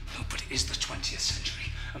 No, but it is the 20th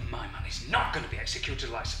century, and my man is not going to be executed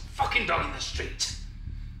like some fucking dog in the street.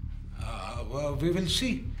 Well, we will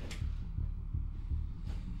see.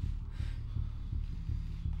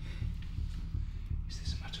 Is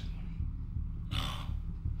this a matter of money? No.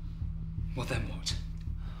 Well, then what?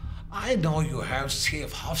 I know you have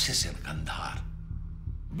safe houses in Kandahar.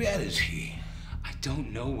 Where is he? I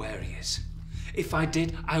don't know where he is. If I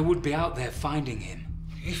did, I would be out there finding him.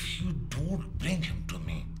 If you don't bring him to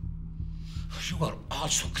me, you are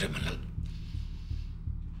also criminal.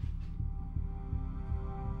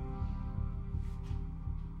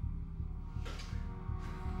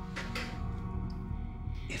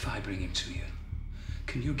 If I bring him to you,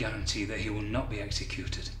 can you guarantee that he will not be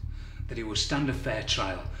executed, that he will stand a fair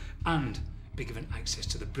trial, and be given access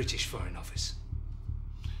to the British Foreign Office?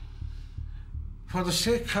 For the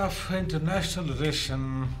sake of international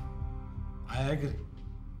relation, I agree.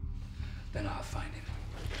 Then I'll find him.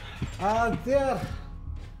 There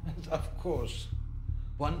is, of course,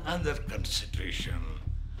 one other consideration,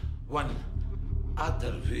 one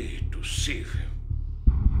other way to save him.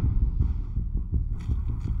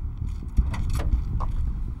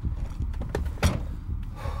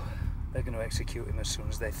 They're going to execute him as soon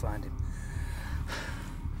as they find him.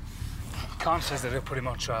 Khan says that he'll put him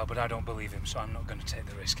on trial, but I don't believe him, so I'm not going to take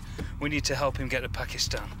the risk. We need to help him get to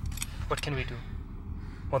Pakistan. What can we do?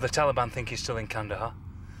 Well, the Taliban think he's still in Kandahar.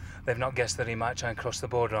 They've not guessed that he might try and cross the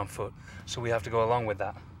border on foot, so we have to go along with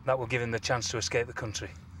that. That will give him the chance to escape the country,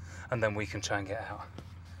 and then we can try and get out.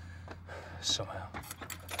 Somehow.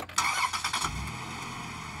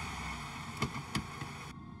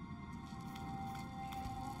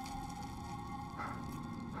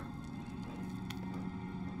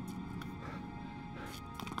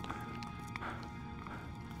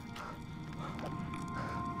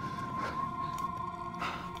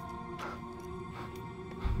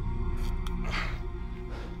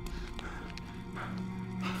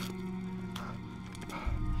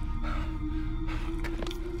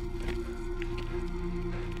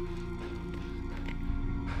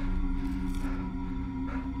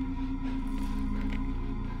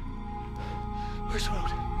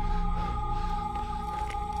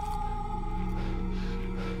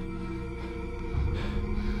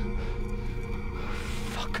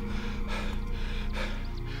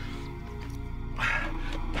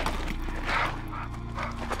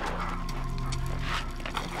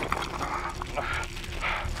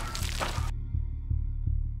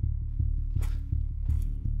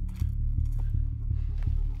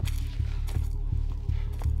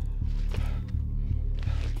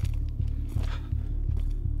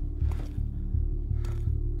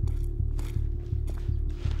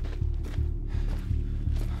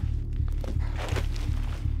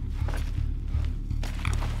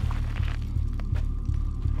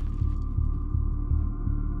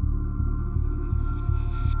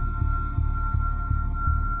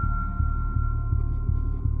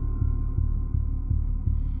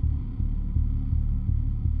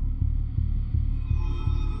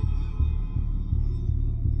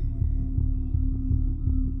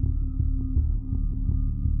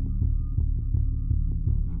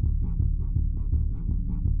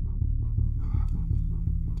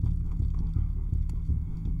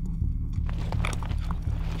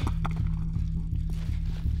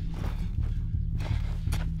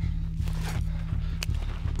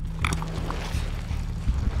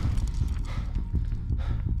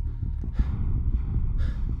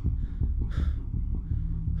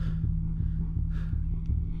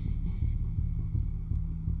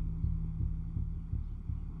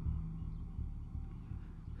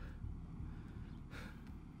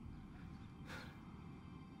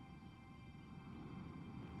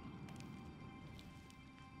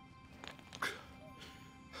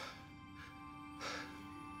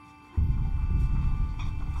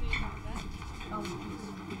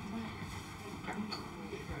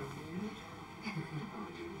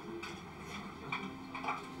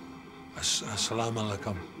 Assalamu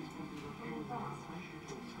alaikum.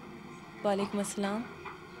 Walaikum assalam.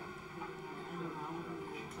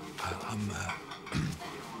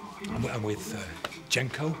 I'm with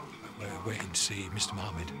Jenko. We're waiting to see Mr.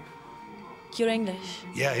 Mohammed. You're English?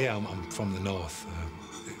 Yeah, I'm from the north.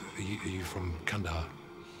 Are you from Kandahar?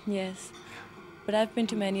 Yes, but I've been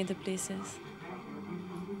to many other places.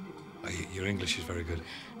 Your English is very good.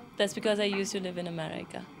 That's because I used to live in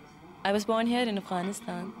America. I was born here in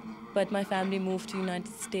Afghanistan, but my family moved to the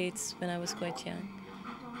United States when I was quite young.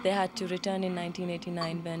 They had to return in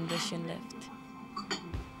 1989 when Rasheed left.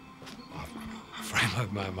 I'm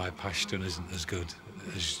afraid my Pashtun isn't as good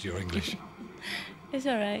as your English. It's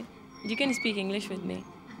all right. You can speak English with me.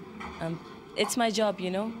 It's my job, you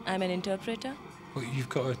know. I'm an interpreter. Well, you've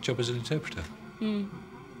got a job as an interpreter?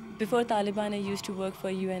 Before Taliban, I used to work for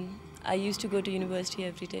UN. I used to go to university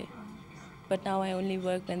every day. But now I only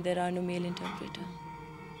work when there are no male interpreters.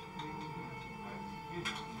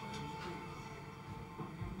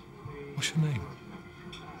 What's your name?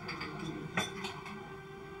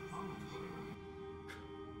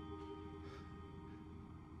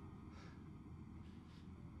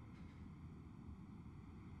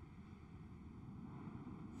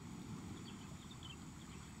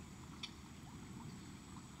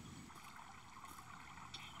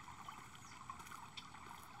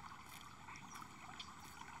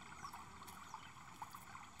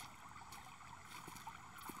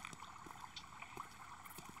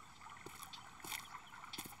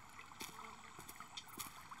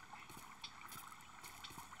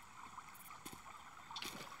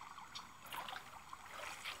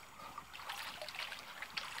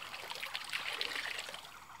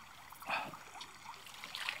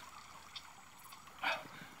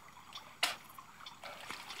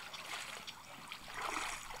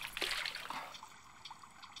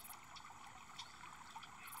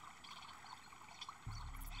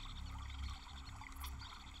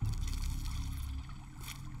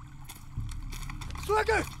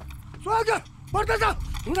 Swagger! Martaza!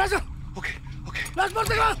 Unasa! Okay. Last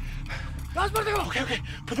Martaga! Okay.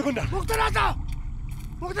 Put the gun down. Muktarasa!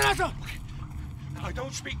 Okay. I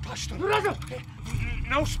don't speak Pashtun. Unasa! Okay.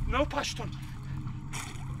 No Pashtun.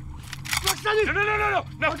 Pakistani! No.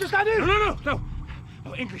 Pakistani!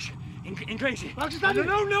 No, English. English. Pakistani!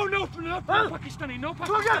 No. Pakistani. No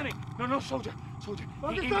Pakistani. No, soldier.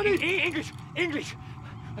 Pakistani! English.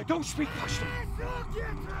 I don't speak Pashtun.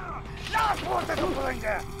 Last word to go in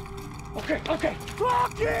there. Okay. Fuck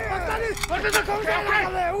you!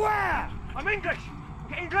 Where? I'm English.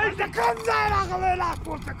 English. Last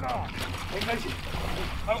word to go. English.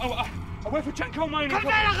 I went for Jenko mining.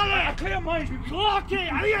 I clear mines. We blow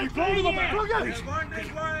them up. There's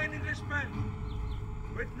one Englishman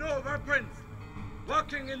with no weapons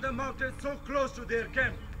walking in the mountains so close to their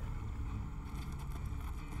camp.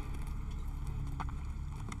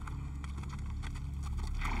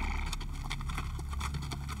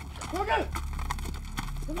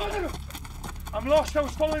 I'm lost. I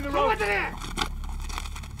was following the road.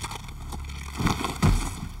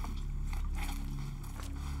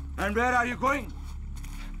 And where are you going?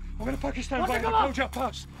 I'm going to Pakistan by the Punjab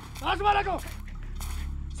Pass.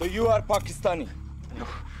 So you are Pakistani?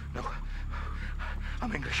 No.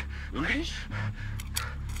 I'm English. English?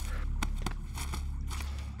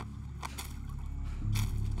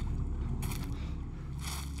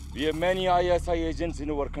 We have many ISI agents in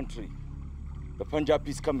our country. The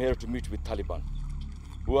Punjabis come here to meet with Taliban.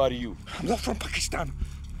 Who are you? I'm not from Pakistan.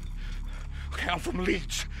 Okay, I'm from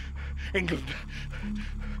Leeds, England.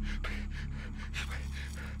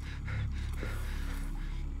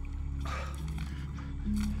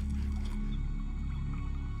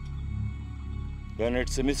 Then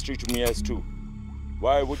it's a mystery to me as to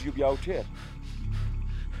why would you be out here?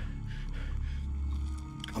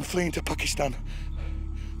 I'm fleeing to Pakistan.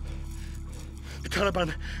 The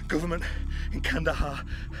Taliban government in Kandahar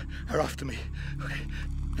are after me. Okay.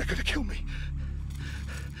 They're going to kill me.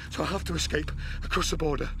 So I have to escape across the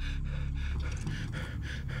border.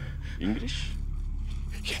 English?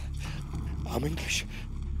 Yeah, I'm English.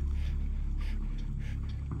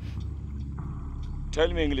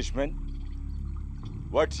 Tell me, Englishman,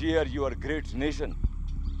 what year your great nation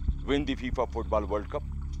win the FIFA Football World Cup?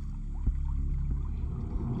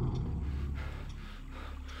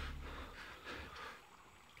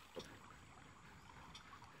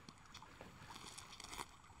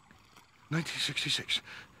 $1966.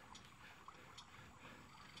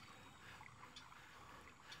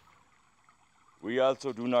 We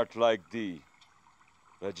also do not like the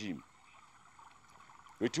regime.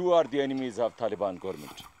 We too are the enemies of Taliban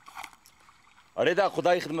government. Areda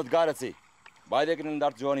Khudai khidmatgar ase بعد كده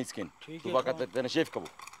ندار جواني سكين تبقى أنا شايف كبو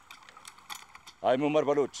I'm Umar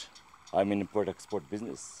Baloch. I'm in import-export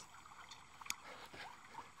business.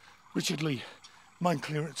 Richard Lee, mine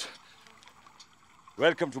clearance.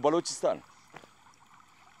 Welcome to Balochistan.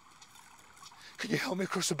 Can you help me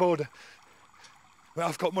across the border? Well,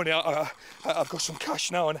 I've got money. I've got some cash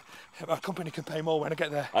now, and my company can pay more when I get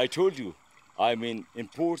there. I told you, I'm in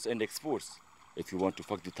imports and exports. If you want to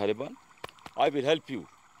fuck the Taliban, I will help you.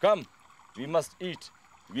 Come, we must eat.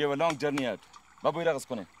 We have a long journey out. Babu,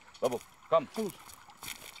 Babu, come.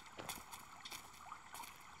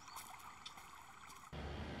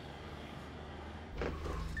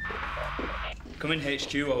 Come in,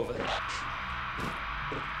 HQ, over.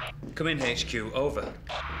 Come in, HQ, over.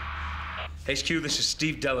 HQ, this is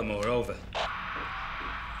Steve Delamore, over.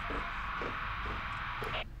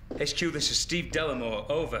 HQ, this is Steve Delamore,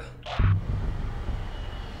 over.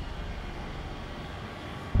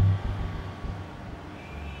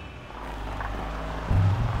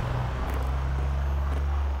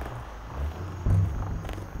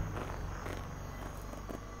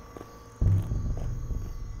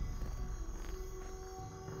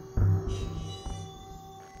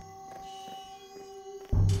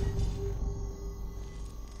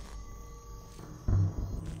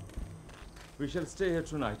 We shall stay here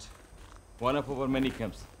tonight, one of our many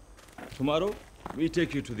camps. Tomorrow, we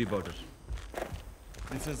take you to the border.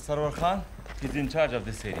 This is Sarwar Khan. He's in charge of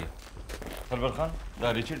this area. Sarwar Khan,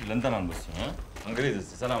 the Richard London on bus. Angrez,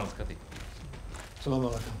 salam askati. Salam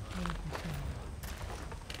alaikum.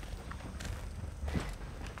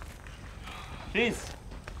 Please,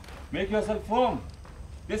 make yourself home.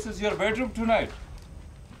 This is your bedroom tonight.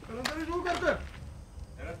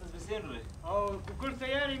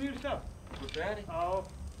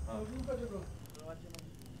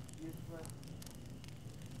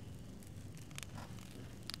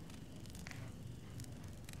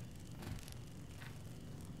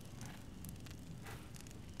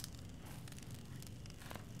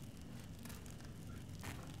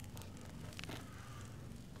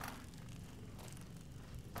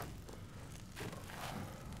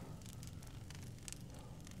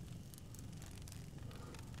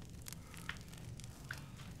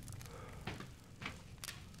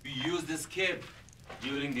 We used this cape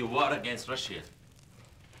during the war against Russia.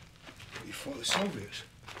 You fought the Soviets?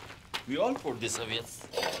 We all fought the Soviets.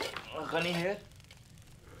 Ghani here.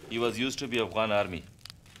 He was used to be Afghan army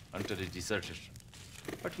until he deserted.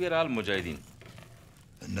 But we are all mujahideen.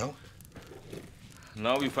 And now?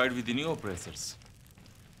 Now we fight with the new oppressors.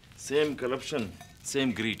 Same corruption,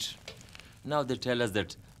 same greed. Now they tell us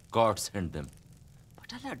that God sent them.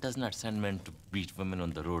 But Allah does not send men to beat women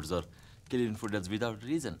on the roads or kill infidels without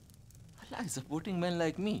reason. Allah is supporting men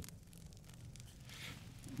like me.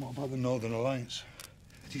 What about the Northern Alliance?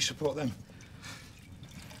 Do you support them?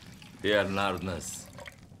 They are Northerners.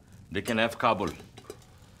 They can have Kabul.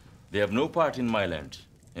 They have no part in my land,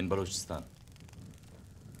 in Balochistan.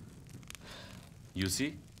 You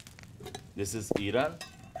see, this is Iran,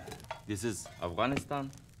 this is Afghanistan,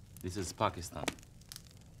 this is Pakistan.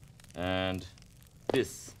 And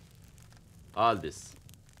this, all this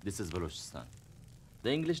is Balochistan.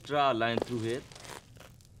 The English draw a line through here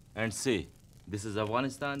and say, this is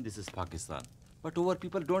Afghanistan, this is Pakistan. But our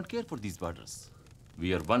people don't care for these borders.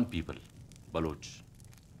 We are one people, Baloch.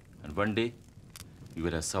 And one day, we were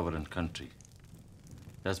a sovereign country.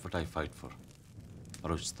 That's what I fight for,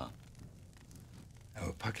 Balochistan.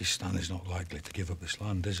 Now, Pakistan is not likely to give up this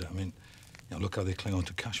land, is it? I mean, you know, look how they cling on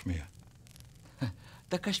to Kashmir.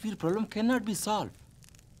 The Kashmir problem cannot be solved.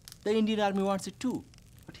 The Indian army wants it too.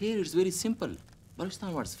 But here it's very simple.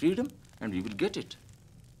 Balochistan wants freedom, and we will get it.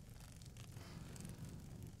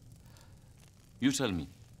 You tell me,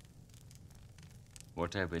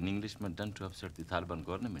 what have an Englishman done to upset the Taliban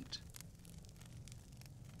government?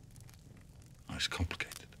 It's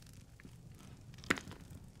complicated.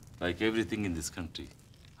 Like everything in this country,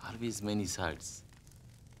 always many sides.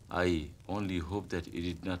 I only hope that it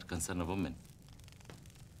did not concern a woman.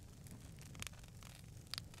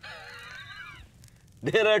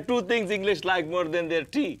 There are two things English like more than their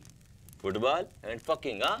tea. Football and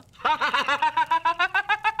fucking, huh?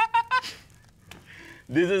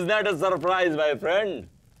 This is not a surprise, my friend.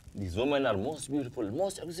 These women are most beautiful,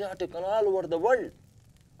 most exotic all over the world.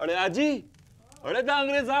 Are Aji? Are the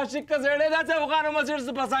Angrez aashik ka zede da se Afghan masjid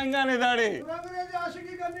se pasanga ne dade.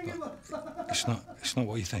 It's not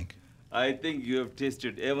what you think. I think you have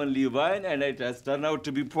tasted heavenly wine and it has turned out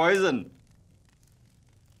to be poison.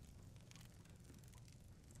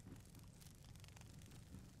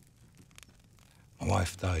 My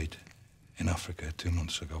wife died in Africa 2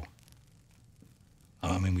 months ago.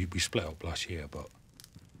 I mean, we split up last year, but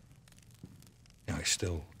you know, it's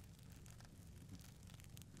still.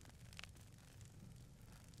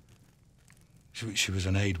 She was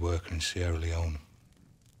an aid worker in Sierra Leone.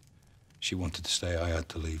 She wanted to stay, I had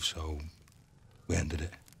to leave, so we ended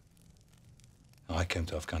it. I came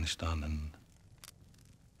to Afghanistan and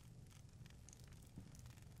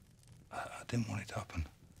I didn't want it to happen.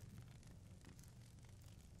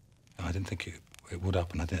 I didn't think it would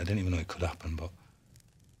happen. I didn't even know it could happen, but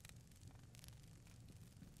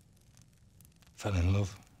fell in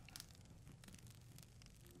love.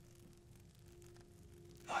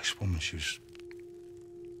 Nice woman, she was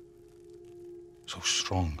so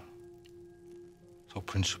strong, so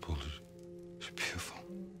principled, she was beautiful.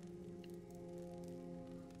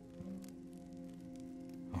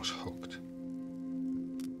 I was hooked.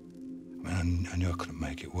 I mean, I knew I couldn't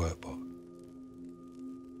make it work, but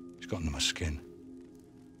it's got under my skin,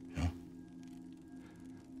 you know?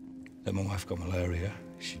 Then my wife got malaria.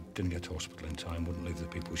 She didn't get to hospital in time, wouldn't leave the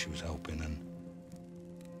people she was helping, and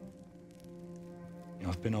you know,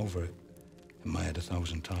 I've been over it in my head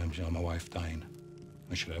 1,000 times, you know, my wife dying.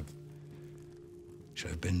 I should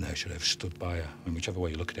have been there, should have stood by her. I mean, whichever way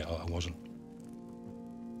you look at it, I wasn't.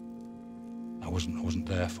 I wasn't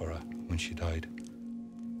there for her when she died.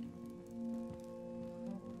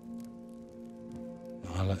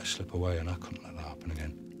 I let her slip away, and I couldn't let that happen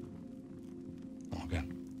again. Not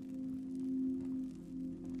again.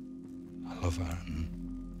 I love her, and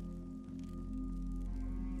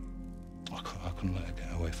I couldn't let her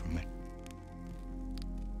get away from me.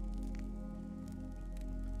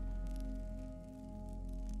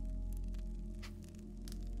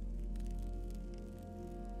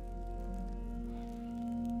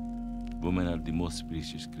 Women are the most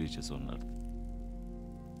precious creatures on earth.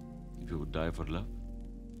 If you would die for love,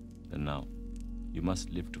 then now you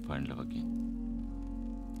must live to find love again.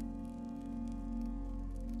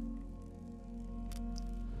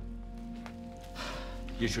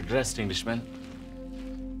 You should rest, Englishman.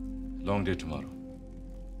 Long day tomorrow.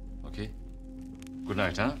 Okay? Good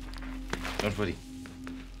night, huh? Don't worry.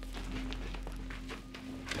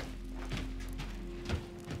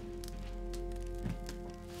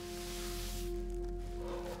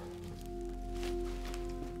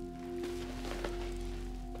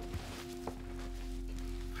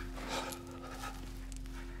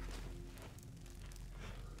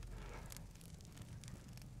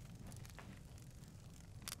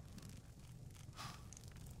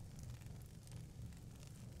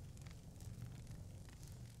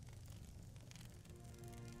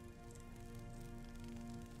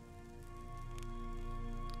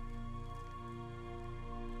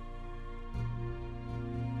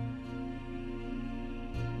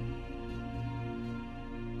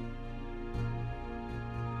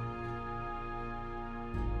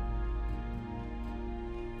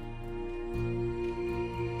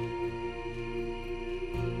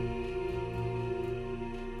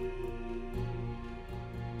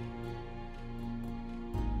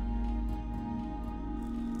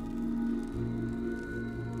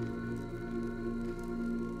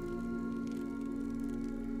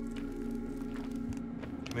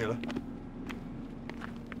 Mila,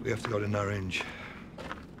 we have to go to Narinj.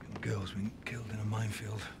 The girl's been killed in a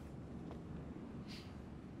minefield.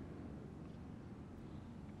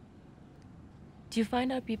 Do you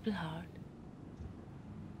find our people hard?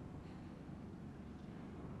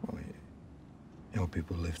 Well, you know,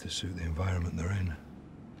 people live to suit the environment they're in.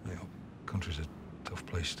 You know, country's a tough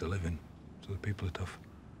place to live in, so the people are tough.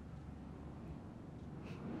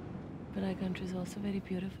 But our country is also very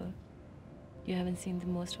beautiful. You haven't seen the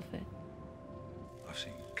most of it. I've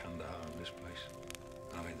seen Kandahar and this place.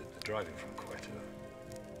 I mean, the driving from Quetta,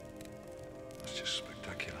 that's just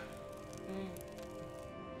spectacular.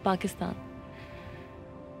 Pakistan.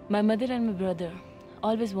 My mother and my brother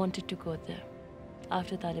always wanted to go there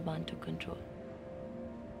after Taliban took control.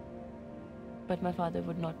 But my father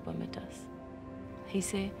would not permit us. He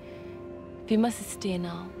said, we must stay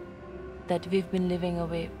now, that we've been living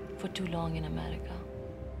away for too long in America.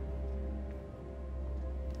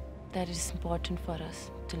 That it is important for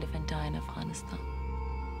us to live and die in Afghanistan.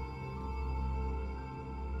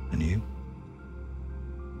 And you?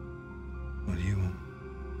 What do you want?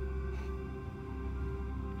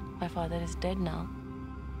 My father is dead now.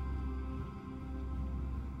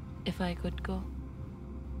 If I could go,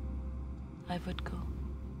 I would go.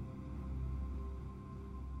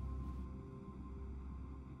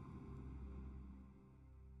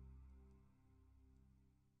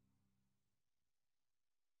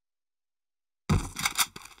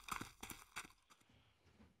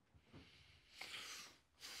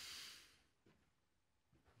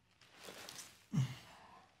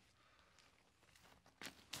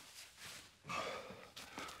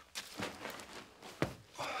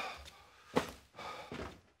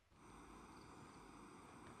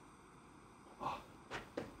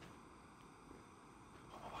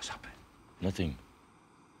 Nothing.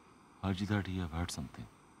 Haji thought he have heard something.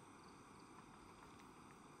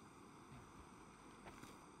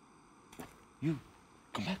 You,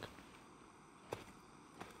 come back.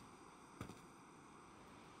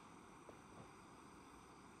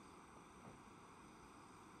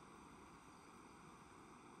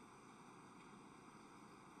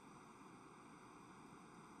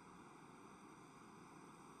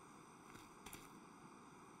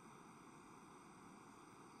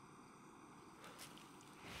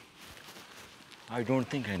 I don't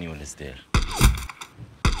think anyone is there.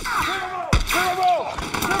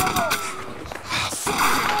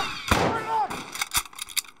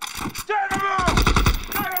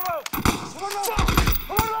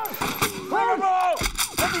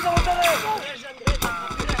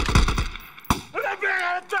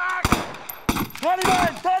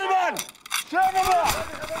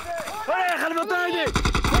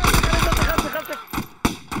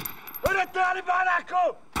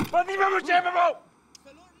 Taliban!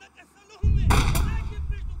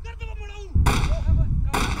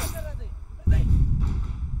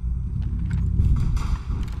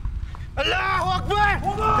 الله أكبر!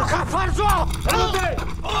 كفر زو!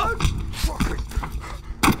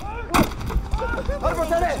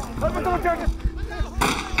 اربط عليه! اربط عليه!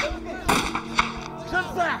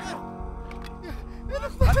 شفع!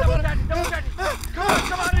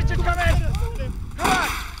 Come on, Richard, come in! Come on!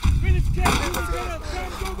 Finish camp! Go, go!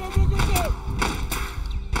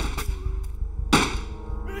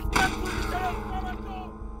 Finish camp! Come on, go!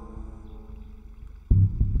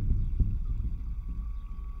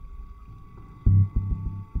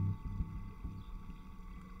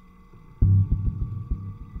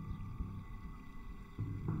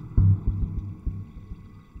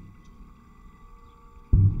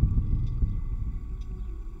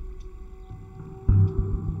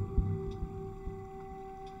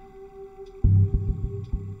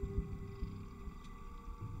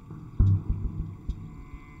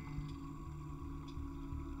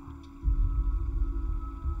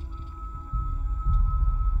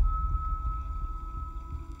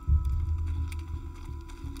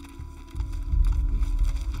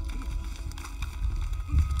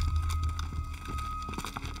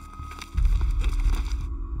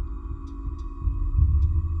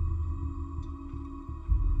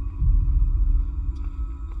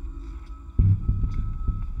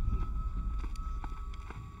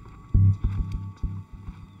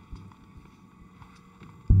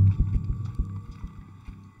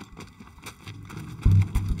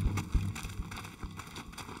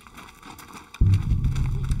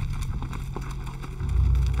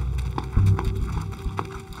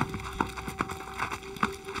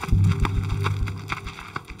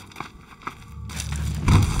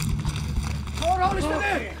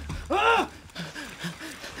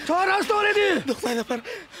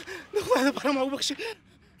 دختر برام او بخشی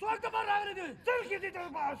سوال تو بر راه ندی چل کی دی تو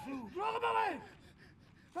باشو دروغ بگوی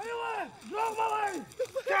دروغ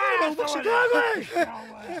بگوی او بخشی دروغ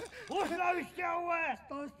خوش نوشته اوه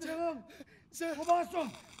توسترم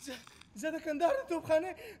خباسم زده کندهار تو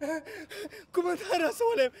خانه کماندار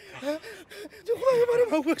رسولم دختر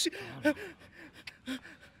برام او بخشی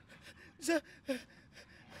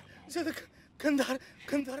زده کندهار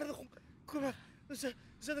کماندار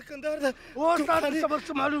زده کندهار ده واسه صبر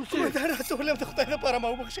شو معلوم شيء کماندار رسولم دختر لپاره ما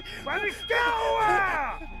وبخشي فمشتاوه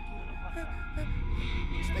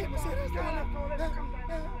استنى مسير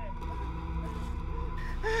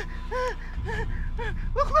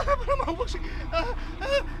دختر لپاره ما وبخشي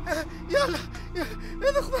يلا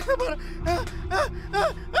يا دختر لپاره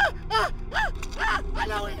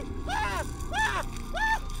علوي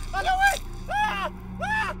علوي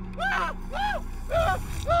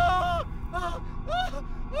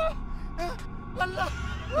الله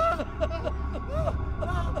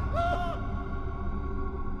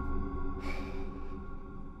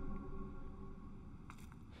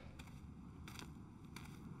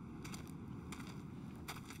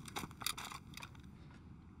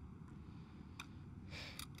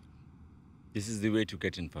This is the way to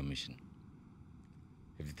get information.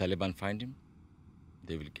 If the Taliban find him,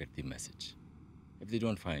 they will get the message. If they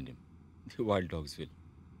don't find him, the wild dogs will.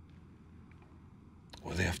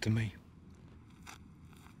 Were they after me?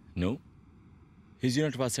 No. His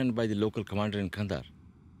unit was sent by the local commander in Kandahar.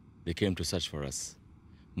 They came to search for us.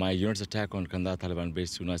 My unit's attack on Kandahar Taliban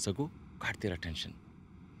base 2 nights ago caught their attention.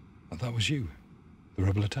 And that was you? The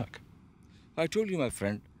rebel attack? I told you, my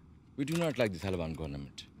friend, we do not like the Taliban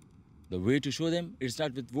government. The way to show them is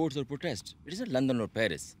not with votes or protest. It isn't London or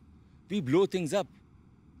Paris. We blow things up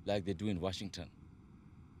like they do in Washington.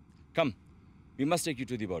 Come, we must take you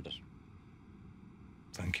to the border.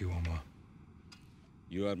 Thank you, Omar.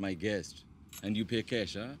 You are my guest. And you pay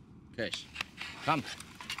cash, huh? Cash. Come.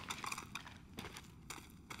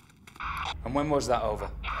 And when was that over?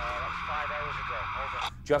 That's 5 hours ago.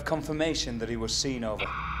 Over. Do you have confirmation that he was seen over? Yeah,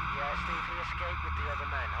 Steve, he escaped with the other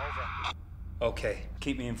men. Over. Okay,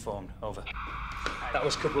 keep me informed. Over. That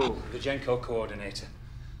was Kabul, the Genco coordinator.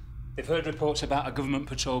 They've heard reports about a government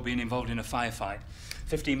patrol being involved in a firefight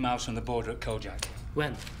 15 miles from the border at Kojak.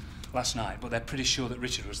 When? Last night, but they're pretty sure that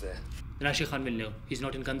Richard was there. Rasheed Khan will know. He's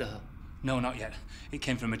not in Kandahar. No, not yet. It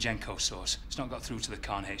came from a Genco source. It's not got through to the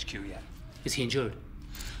Khan HQ yet. Is he injured?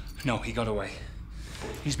 No, he got away.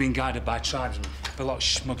 He's being guided by tribesmen, a lot of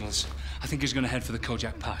smugglers. I think he's going to head for the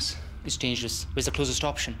Kojak Pass. It's dangerous. Where's the closest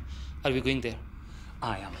option? Are we going there?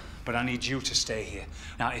 I am, but I need you to stay here.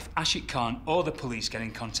 Now, if Ashik Khan or the police get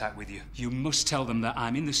in contact with you, you must tell them that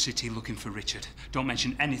I'm in the city looking for Richard. Don't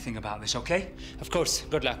mention anything about this, okay? Of course.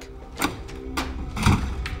 Good luck.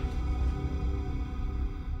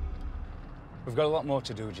 We've got a lot more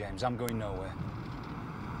to do, James. I'm going nowhere.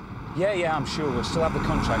 Yeah, I'm sure we'll still have the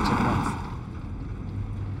contract in a month.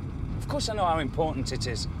 Of course I know how important it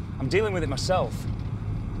is. I'm dealing with it myself.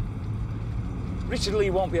 Richard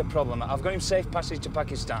Lee won't be a problem. I've got him safe passage to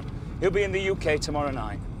Pakistan. He'll be in the UK tomorrow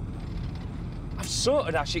night. I've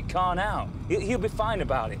sorted Ashik Khan out. He'll be fine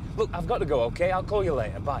about it. Look, I've got to go, okay? I'll call you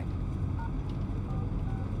later. Bye.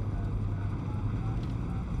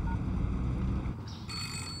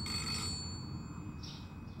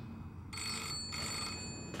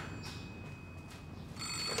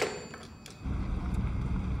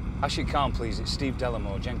 Ashik Khan, please. It's Steve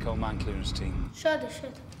Delamore, Genco Mine Clearance Team. Shut.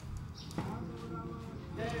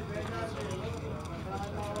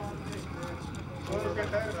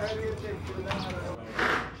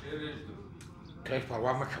 كيف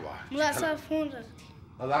والله مكوا لا سافوندي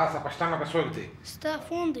لا سبشتنا بسوقتي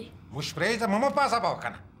استافوندي مش بريزة ما باسا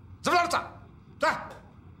باوكنا زبلرتا تا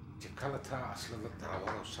تكلتها أصلا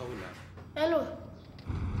الدراوة وسولا الو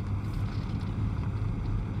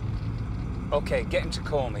Okay, get him to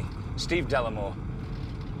call me. Steve Delamore.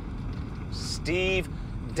 Steve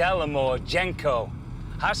Delamore, Genco.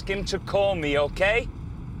 Ask him to call me, okay?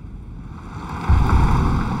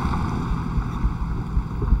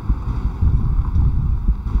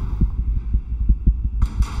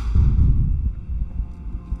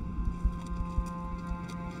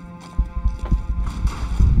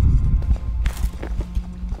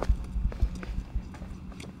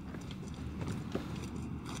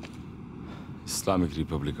 Islamic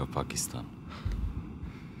Republic of Pakistan.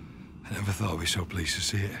 I never thought I'd be so pleased to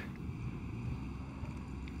see it.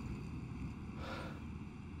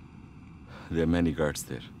 There are many guards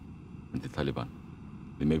there, and the Taliban.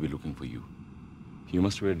 They may be looking for you. You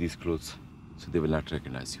must wear these clothes so they will not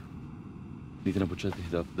recognize you.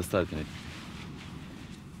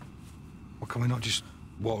 Well, can we not just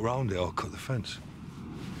walk around it or cut the fence?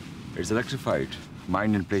 It's electrified,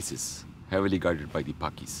 mined in places, heavily guarded by the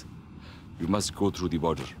Pakis. You must go through the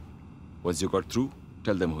border. Once you got through,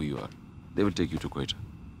 tell them who you are. They will take you to Quetta.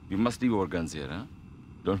 You must leave our guns here, huh?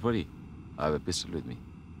 Don't worry. I have a pistol with me.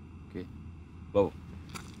 Okay? Go.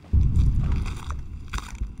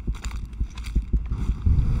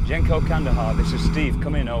 Genco Kandahar, this is Steve.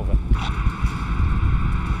 Come in, over.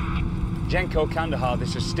 Genco Kandahar,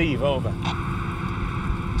 this is Steve. Over.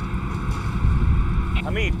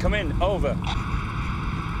 Hamid, come in. Over.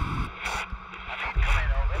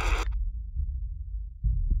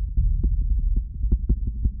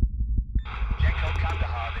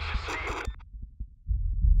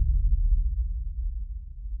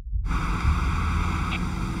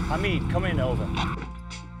 Hamid, come in, over.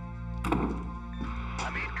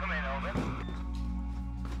 Hamid, come in, over.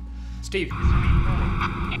 Steve.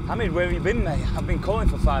 Hamid, where have you been, mate? I've been calling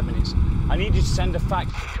for 5 minutes. I need you to send a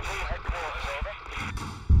fax.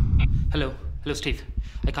 Hello, Steve.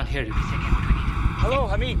 I can't hear you. Hello,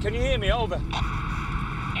 Hamid, can you hear me? Over.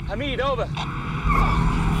 Hamid, over.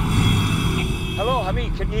 Hello,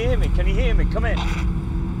 Hamid, can you hear me? Can you hear me? Come in.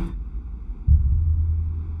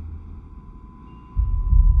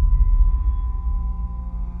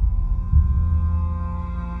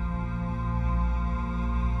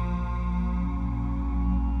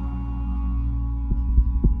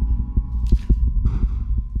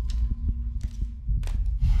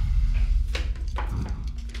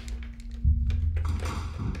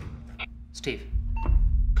 Steve.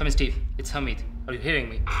 Come in, Steve. It's Hamid. Are you hearing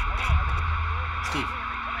me? Steve.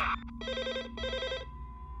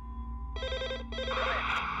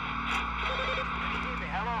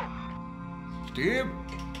 Steve?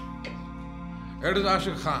 It is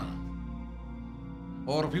Ashik Khan.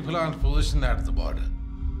 Our people are in position at the border.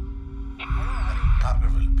 The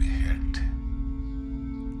target will be hit.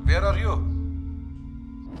 Where are you?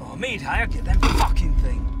 Oh, mate, I get them fucking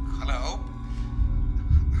thing. Hello?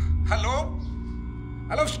 Hello?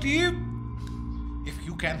 Hello, Steve? If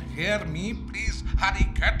you can hear me, please hurry,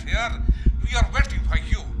 get here. We are waiting for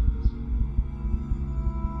you.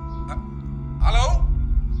 Hello?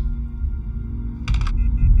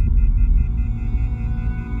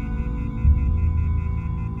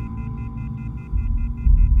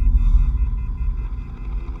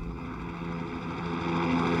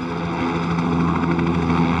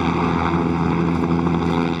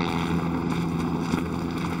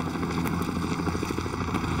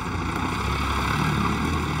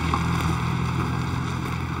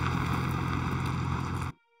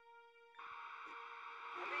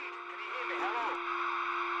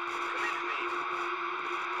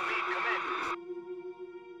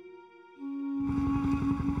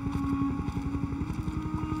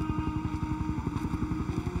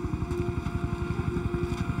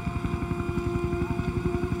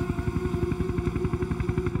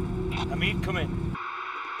 Hamid, come in. I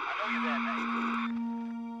know you're there, mate.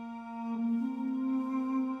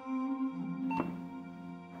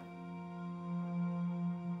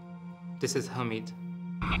 This is Hamid.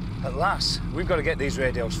 At last, we've got to get these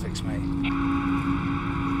radios fixed, mate.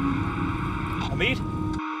 Hamid?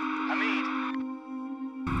 Hamid.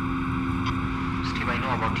 Steve, I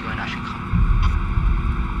know about you and Rasheed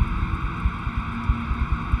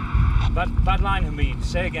Khan. Bad line, Hamid.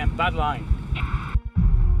 Say again, bad line.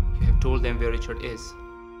 You have told them where Richard is.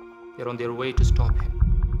 They're on their way to stop him.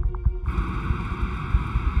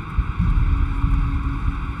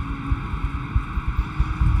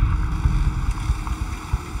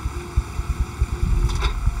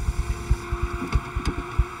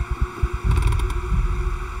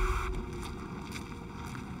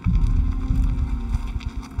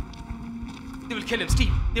 They will kill him,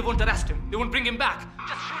 Steve. They won't arrest him. They won't bring him back.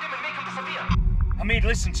 Just shoot him and make him disappear. Hamid,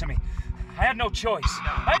 listen to me. I had no choice.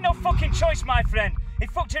 I had no fucking choice, my friend. He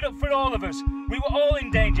fucked it up for all of us. We were all in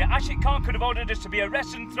danger. Rasheed Khan could have ordered us to be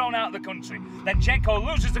arrested and thrown out of the country. Then Jenko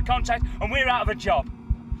loses the contact and we're out of a job.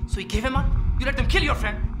 So he gave him up? You let them kill your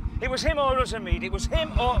friend? It was him or us, Hamid. It was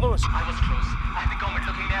him or us. I was close. I had the government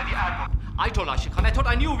looking near the airport. I told Rasheed Khan. I thought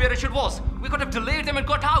I knew where Richard was. We could have delayed them and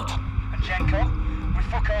got out. And Jenko? We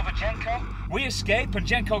fuck over Jenko? We escape and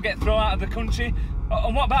Jenko get thrown out of the country?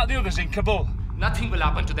 And what about the others in Kabul? Nothing will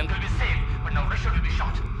happen to them. They'll be safe. But now Richard will be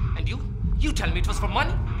shot. And you? You tell me it was for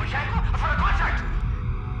money? For Jenko? Or for a contract?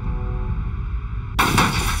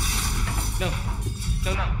 No.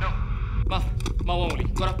 Ma only.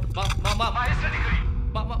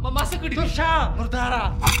 Ma security. Tusha,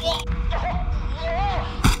 Murdara.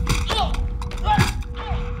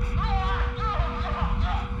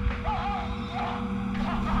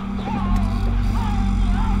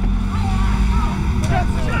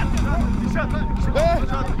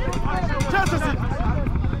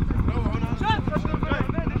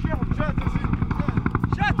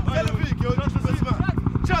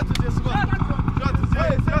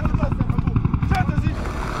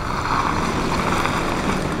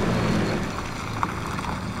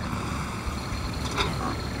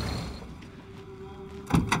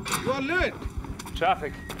 You are late.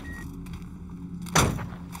 Traffic.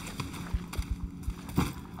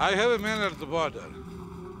 I have a man at the border,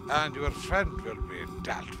 and your friend will be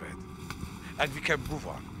dealt with, and we can move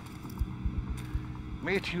on.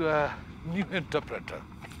 Meet your new interpreter.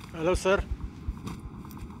 Hello, sir.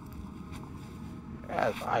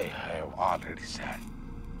 As I have already said,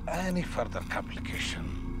 any further complication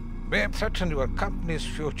may threaten your company's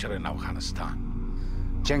future in Afghanistan.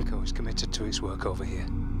 Jenko is committed to his work over here.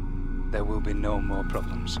 There will be no more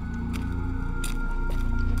problems.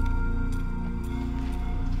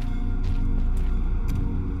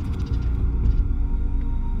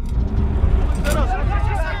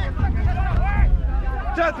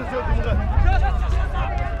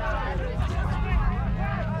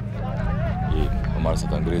 ये हमारे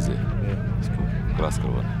साथ अंग्रेज है इसको cross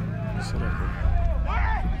करवाना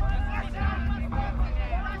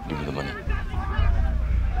Give me the money.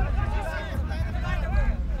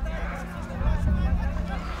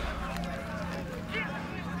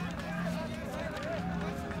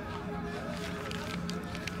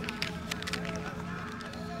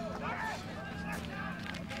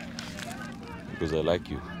 Because I like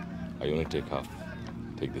you, I only take half.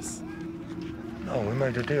 Take this. No, we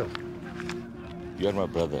made a deal. You are my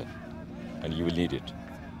brother, and you will need it.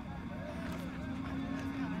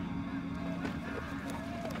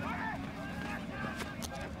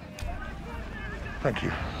 Thank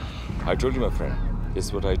you. I told you, my friend, this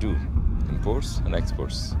is what I do. Imports and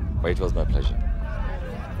exports. But it was my pleasure.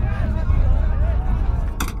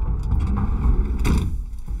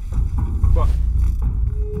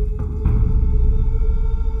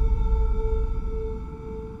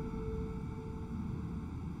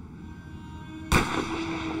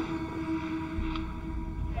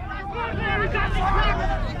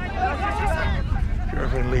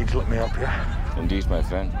 Indeed, my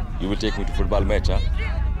friend. You will take me to football match, huh?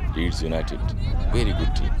 Leeds United. Very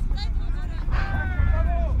good team.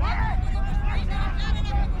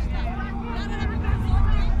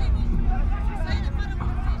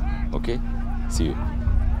 Okay? See you.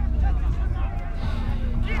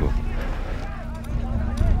 Go.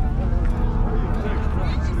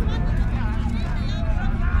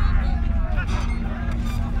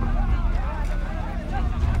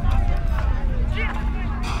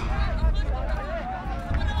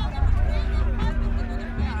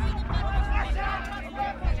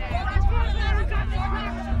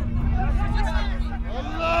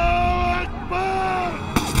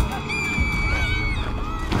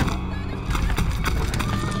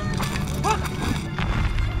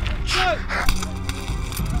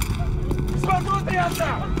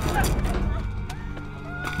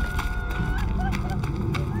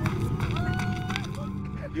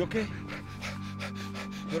 You okay?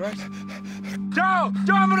 You right? Joe!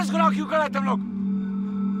 Joe, I'm gonna क्यों करा तुम लोग?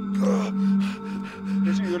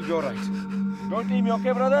 Richard, you'll be all right. Don't leave me,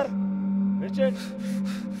 okay, brother? Richard.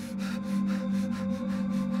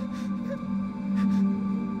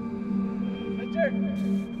 Richard.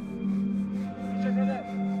 Richard, brother.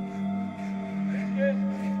 Richard.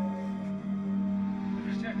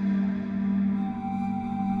 Richard.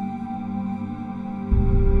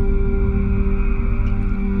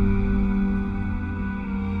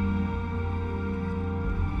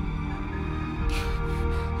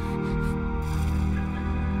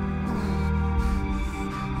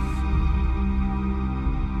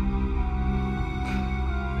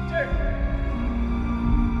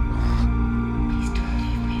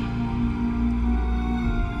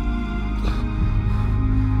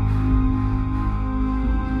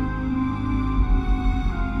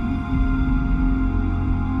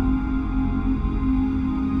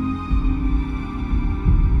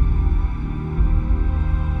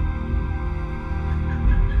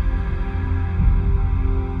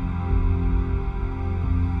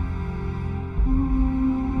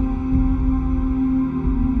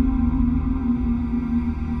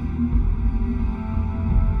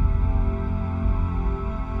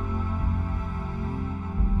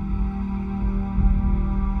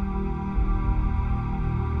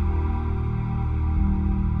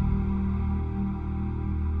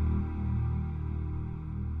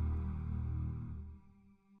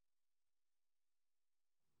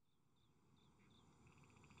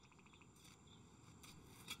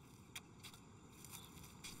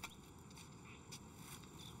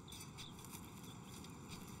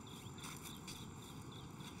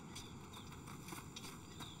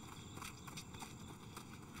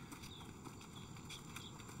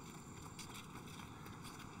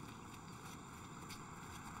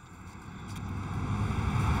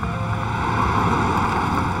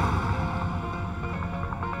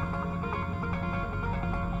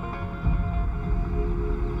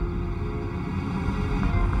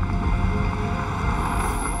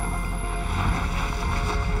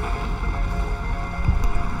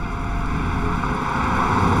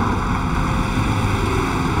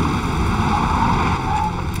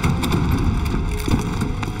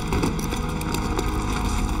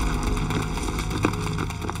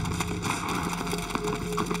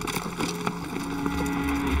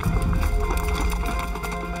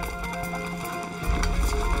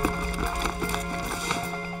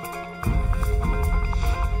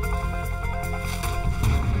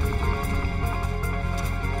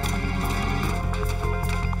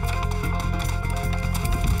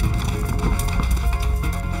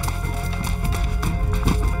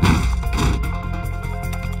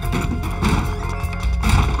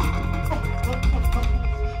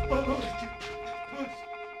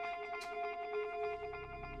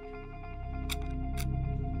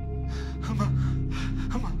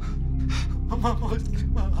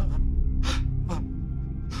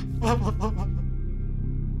 Mama.